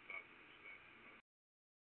I wrote down the stand.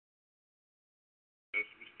 So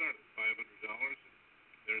we started $500, and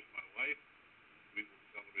there's my wife. We will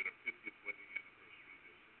celebrate our 50th wedding anniversary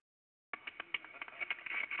this year.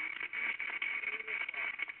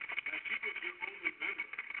 Now, she was your only member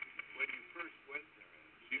when you first went there.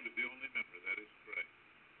 She was the only member, that is correct.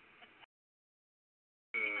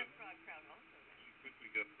 You must draw a crowd also, then. She could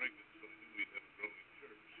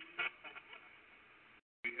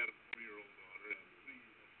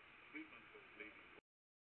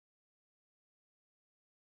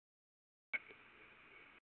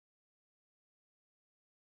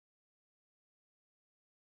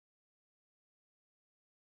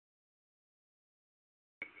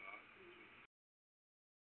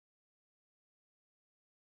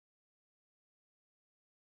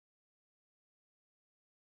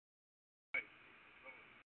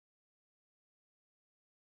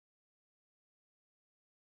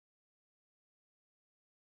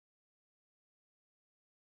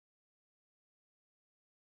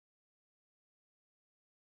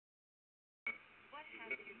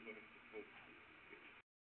I'm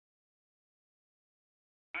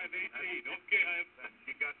 18. Okay,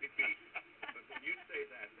 You got me beat. But when you say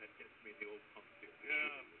that, that gets me the old pump theory.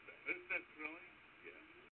 Yeah. Isn't that thrilling? Yeah.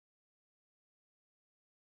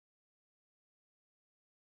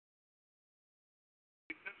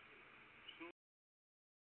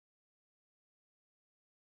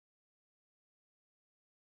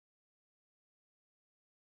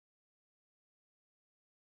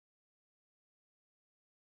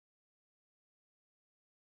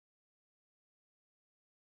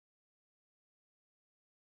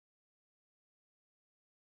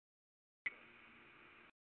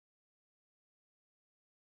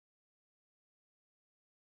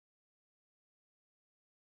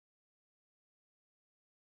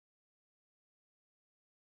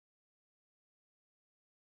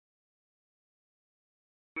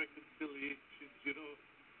 Reconciliations,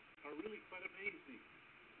 are really quite amazing.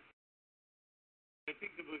 I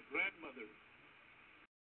think of a grandmother.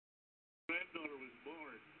 Granddaughter was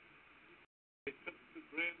born. They took the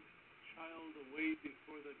grandchild away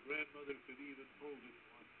before the grandmother could even hold it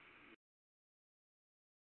once.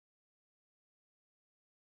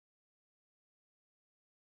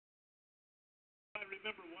 I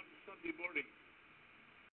remember one Sunday morning.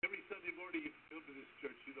 Every Sunday morning you come to this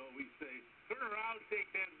church, we say, turn around, shake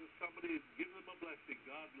hands with somebody, and give them a blessing.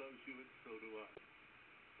 God loves you, and so do I.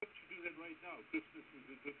 Why don't you do that right now? Christmas is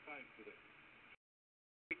a good time for that.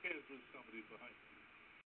 Shake hands with somebody behind you.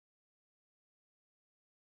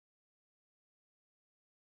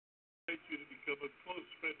 I invite you to become a close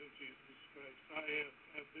friend of Jesus Christ. I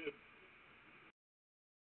have been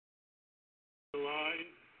alive.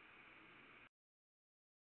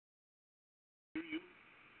 Hear you.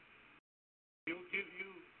 He'll give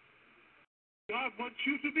you. God wants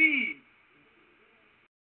you to be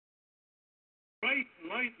bright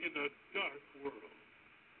light in a dark world.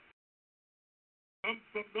 Come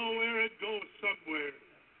from nowhere and go somewhere.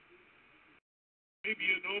 Maybe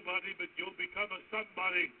you're nobody, but you'll become a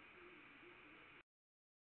somebody.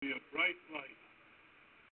 Be a bright light.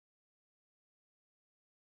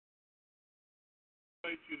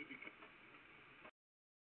 I invite you to become.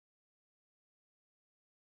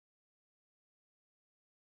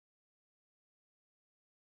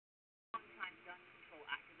 Longtime gun control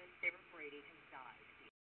activist Sarah Brady has died.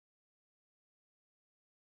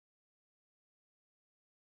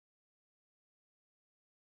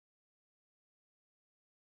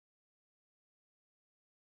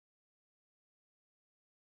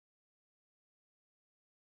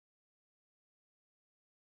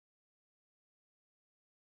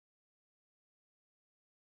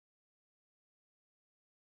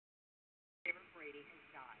 Sarah Brady has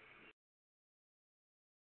died.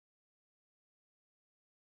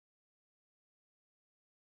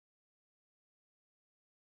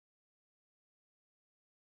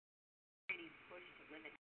 Brady's push to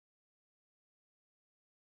limit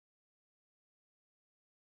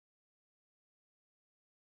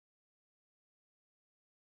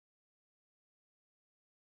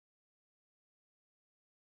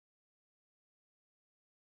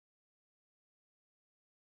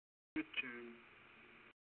Your turn.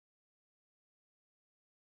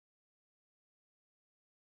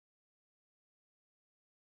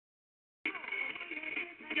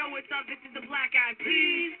 Yo, what's up? This is the Black Eyed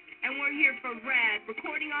Peas, and we're here for RAD,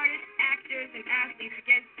 recording artists, actors, and athletes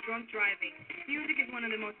against drunk driving. Music is one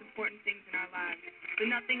of the most important things in our lives, but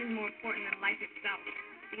nothing is more important than life itself.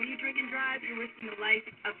 When you drink and drive, you're risking the life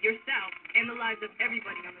of yourself and the lives of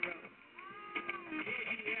everybody on the road.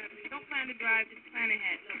 Don't plan to drive, just plan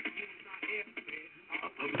ahead. A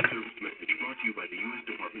public service message brought to you by the U.S.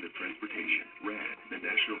 Department of Transportation, RAD, the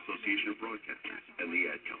National Association of Broadcasters, and the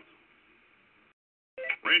Ad Council.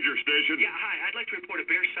 Ranger Station. Yeah, hi. I'd like to report a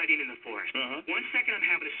bear sighting in the forest. Uh-huh. 1 second I'm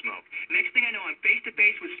having a smoke. Next thing I know, I'm face to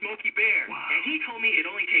face with Smokey Bear. Wow. And he told me it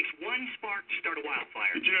only takes one spark to start a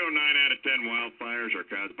wildfire. Did you know 9 out of 10 wildfires are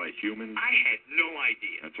caused by humans? I had no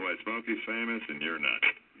idea. That's why Smokey's famous and you're not.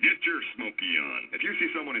 Get your Smokey on. If you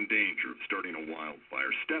see someone in danger of starting a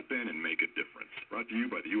wildfire, step in and make a difference. Brought to you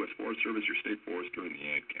by the U.S. Forest Service, your state forester, and the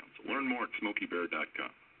Ad Council. Learn more at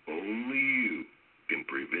SmokeyBear.com. Only you can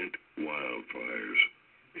prevent wildfires.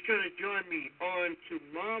 Be sure to join me on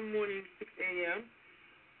tomorrow morning, 6 a.m.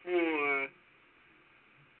 for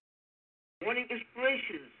Morning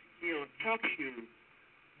Inspirations here on Talk Show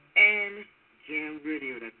and Jam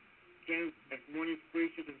Radio. That's Morning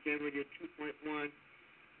Inspirations and Jam Radio 2.1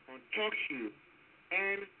 on Talk Show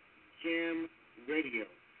and Jam Radio.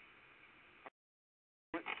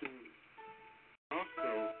 I want to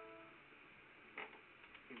also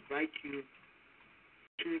invite you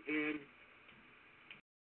to tune in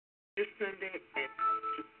this Sunday, and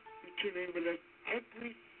you tune in with us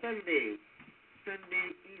every Sunday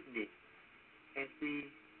evening, as we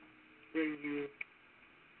bring you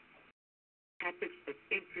topics of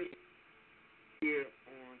interest here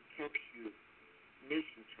on TalkShoe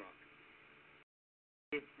Nation Talk.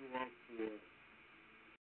 Thank you all for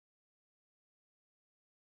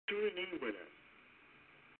tuning in with us.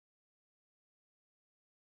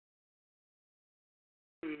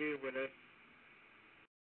 Tuning in with us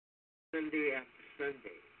Sunday after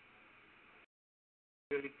Sunday.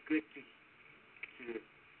 Really good to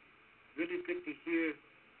hear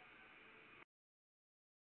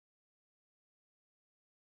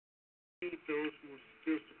those who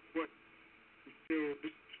still support, who still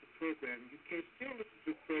listen to the program. You can still listen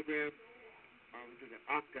to the program to the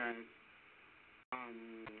archives,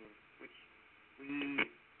 which we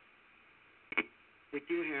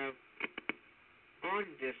do have on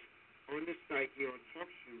this site here on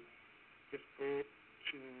TalkShoe. Just go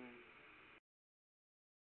to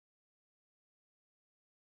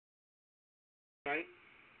site,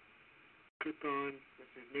 click on what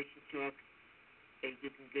says Nation Talk, and you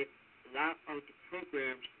can get a lot of the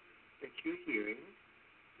programs that you're hearing,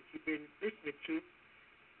 that you've been listening to,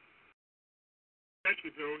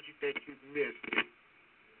 especially those that you've missed.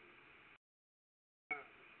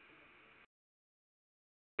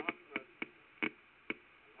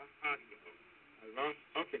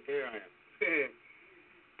 Okay, there I am.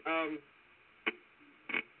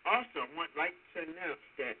 Also, I would like to announce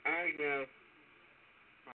that I have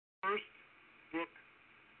my first book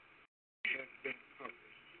has been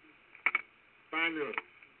published. Finally,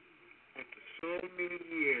 after so many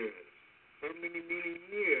years of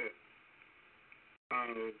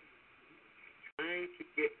trying to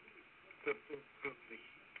get something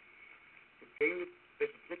published. There's a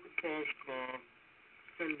book of poems called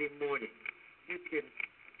Sunday Morning. You can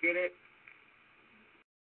get it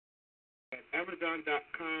at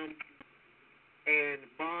Amazon.com and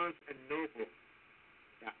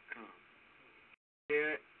BarnesandNoble.com.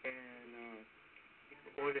 There, and you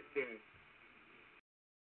can order it there.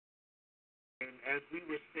 And as we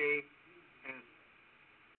were saying, as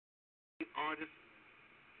the artists,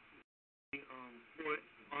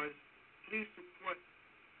 please support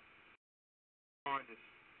artists.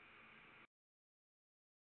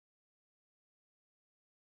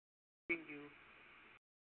 Continue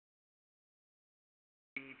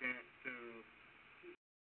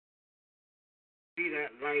be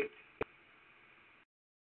that light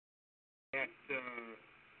for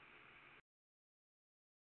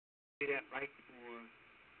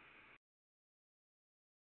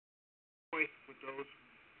voice for those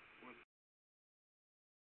who were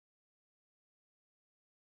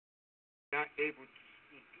not able to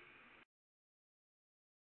speak.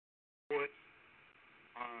 Poets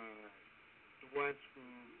are the ones who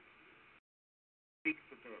speak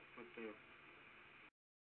for the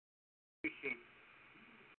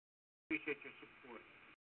appreciate your support.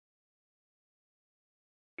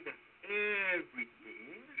 That's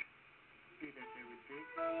everything.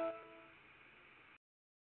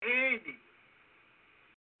 Andy,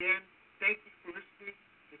 again, thank you for listening.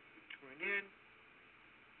 Thank you for tuning in.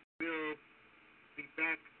 We'll be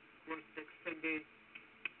back, of course, next Sunday,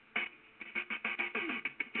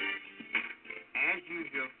 as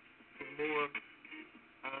usual, for more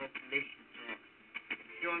of Nation Talk.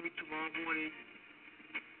 Join me tomorrow morning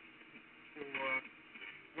for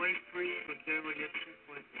Morning Free for Denver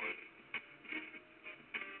 2.1.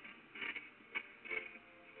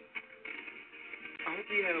 I hope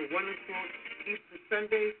you had a wonderful Easter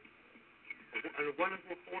Sunday and a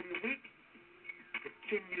wonderful Holy Week.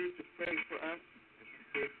 Continue to pray for us and to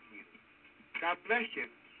pray for you. God bless you.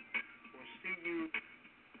 We'll see you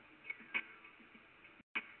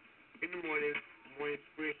in the morning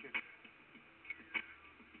inspiration.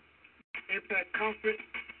 Impact Conference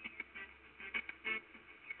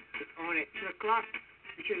is on at 2 o'clock.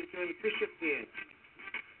 Be sure to join the Bishop then.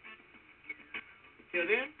 Until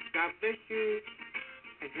then, God bless you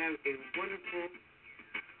and have a wonderful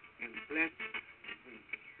and blessed week.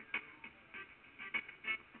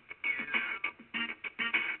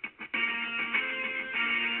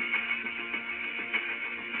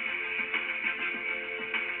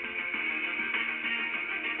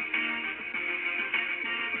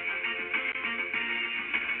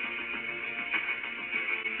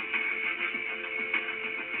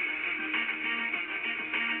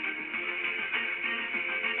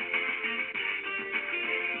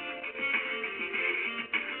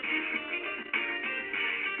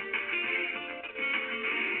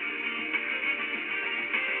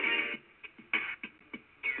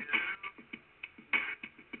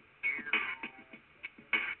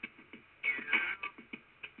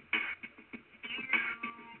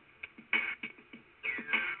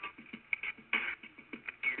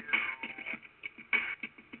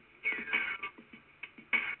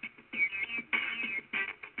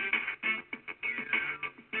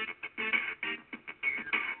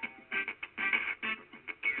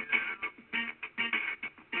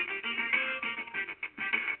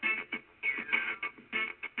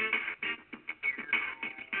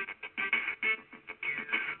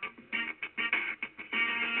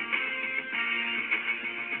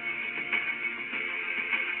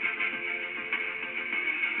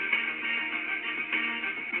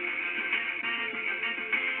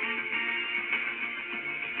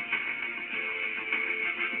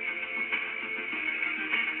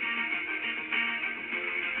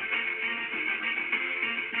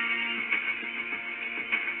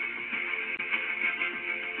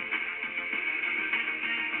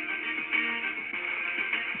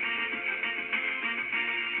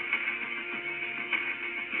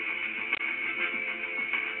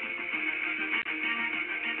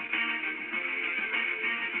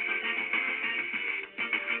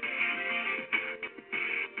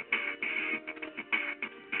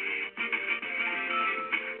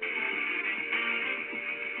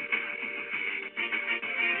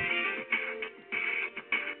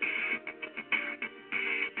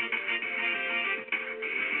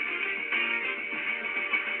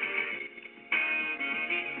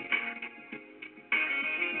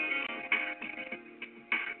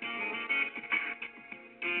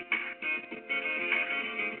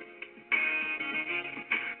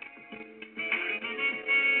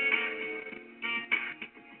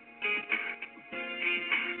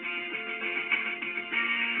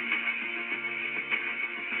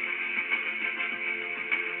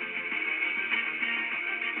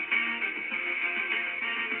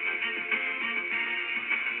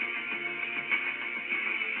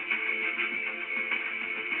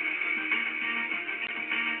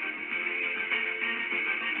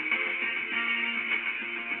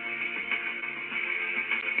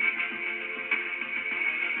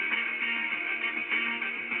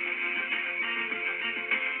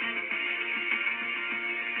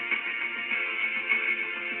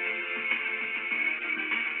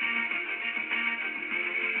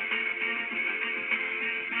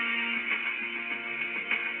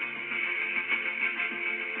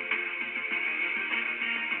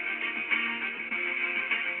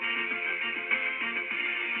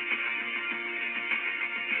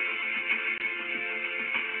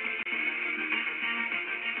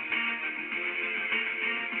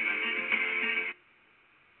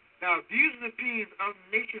 views and opinions of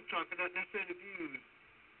Nation Talk are not necessarily views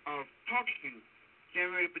of TalkShoe,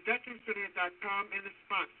 Generated Productions, Studio.com, and the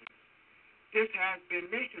sponsors. This has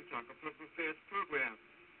been Nation Talk, a public affairs program,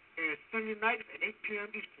 and Sunday night at 8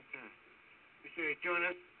 p.m. Eastern Time. Be sure to join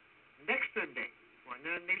us next Sunday for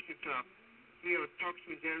another Nation Talk here on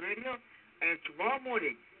TalkShoe Gen Radio, and tomorrow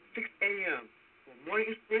morning, 6 a.m. for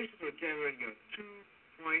Morning Inspirations on Gen Radio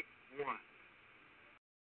 2.1.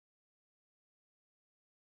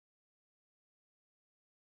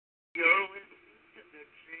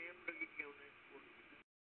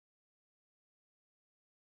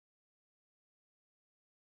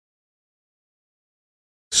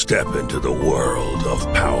 Step into the world of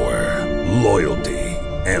power, loyalty,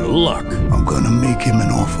 and luck. I'm gonna make him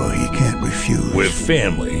an offer he can't refuse. With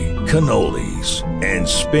family, cannolis, and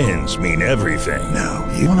spins mean everything. Now,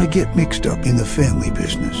 you wanna get mixed up in the family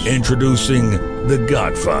business. Introducing The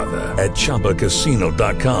Godfather at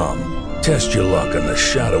ChumbaCasino.com. Test your luck in the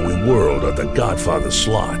shadowy world of The Godfather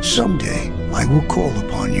slot. Someday, I will call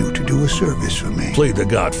upon you to do a service for me. Play The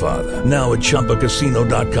Godfather now at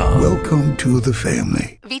ChumbaCasino.com. Welcome to the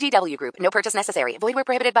family. VGW Group. No purchase necessary. Void where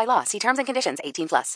prohibited by law. See terms and conditions. 18+.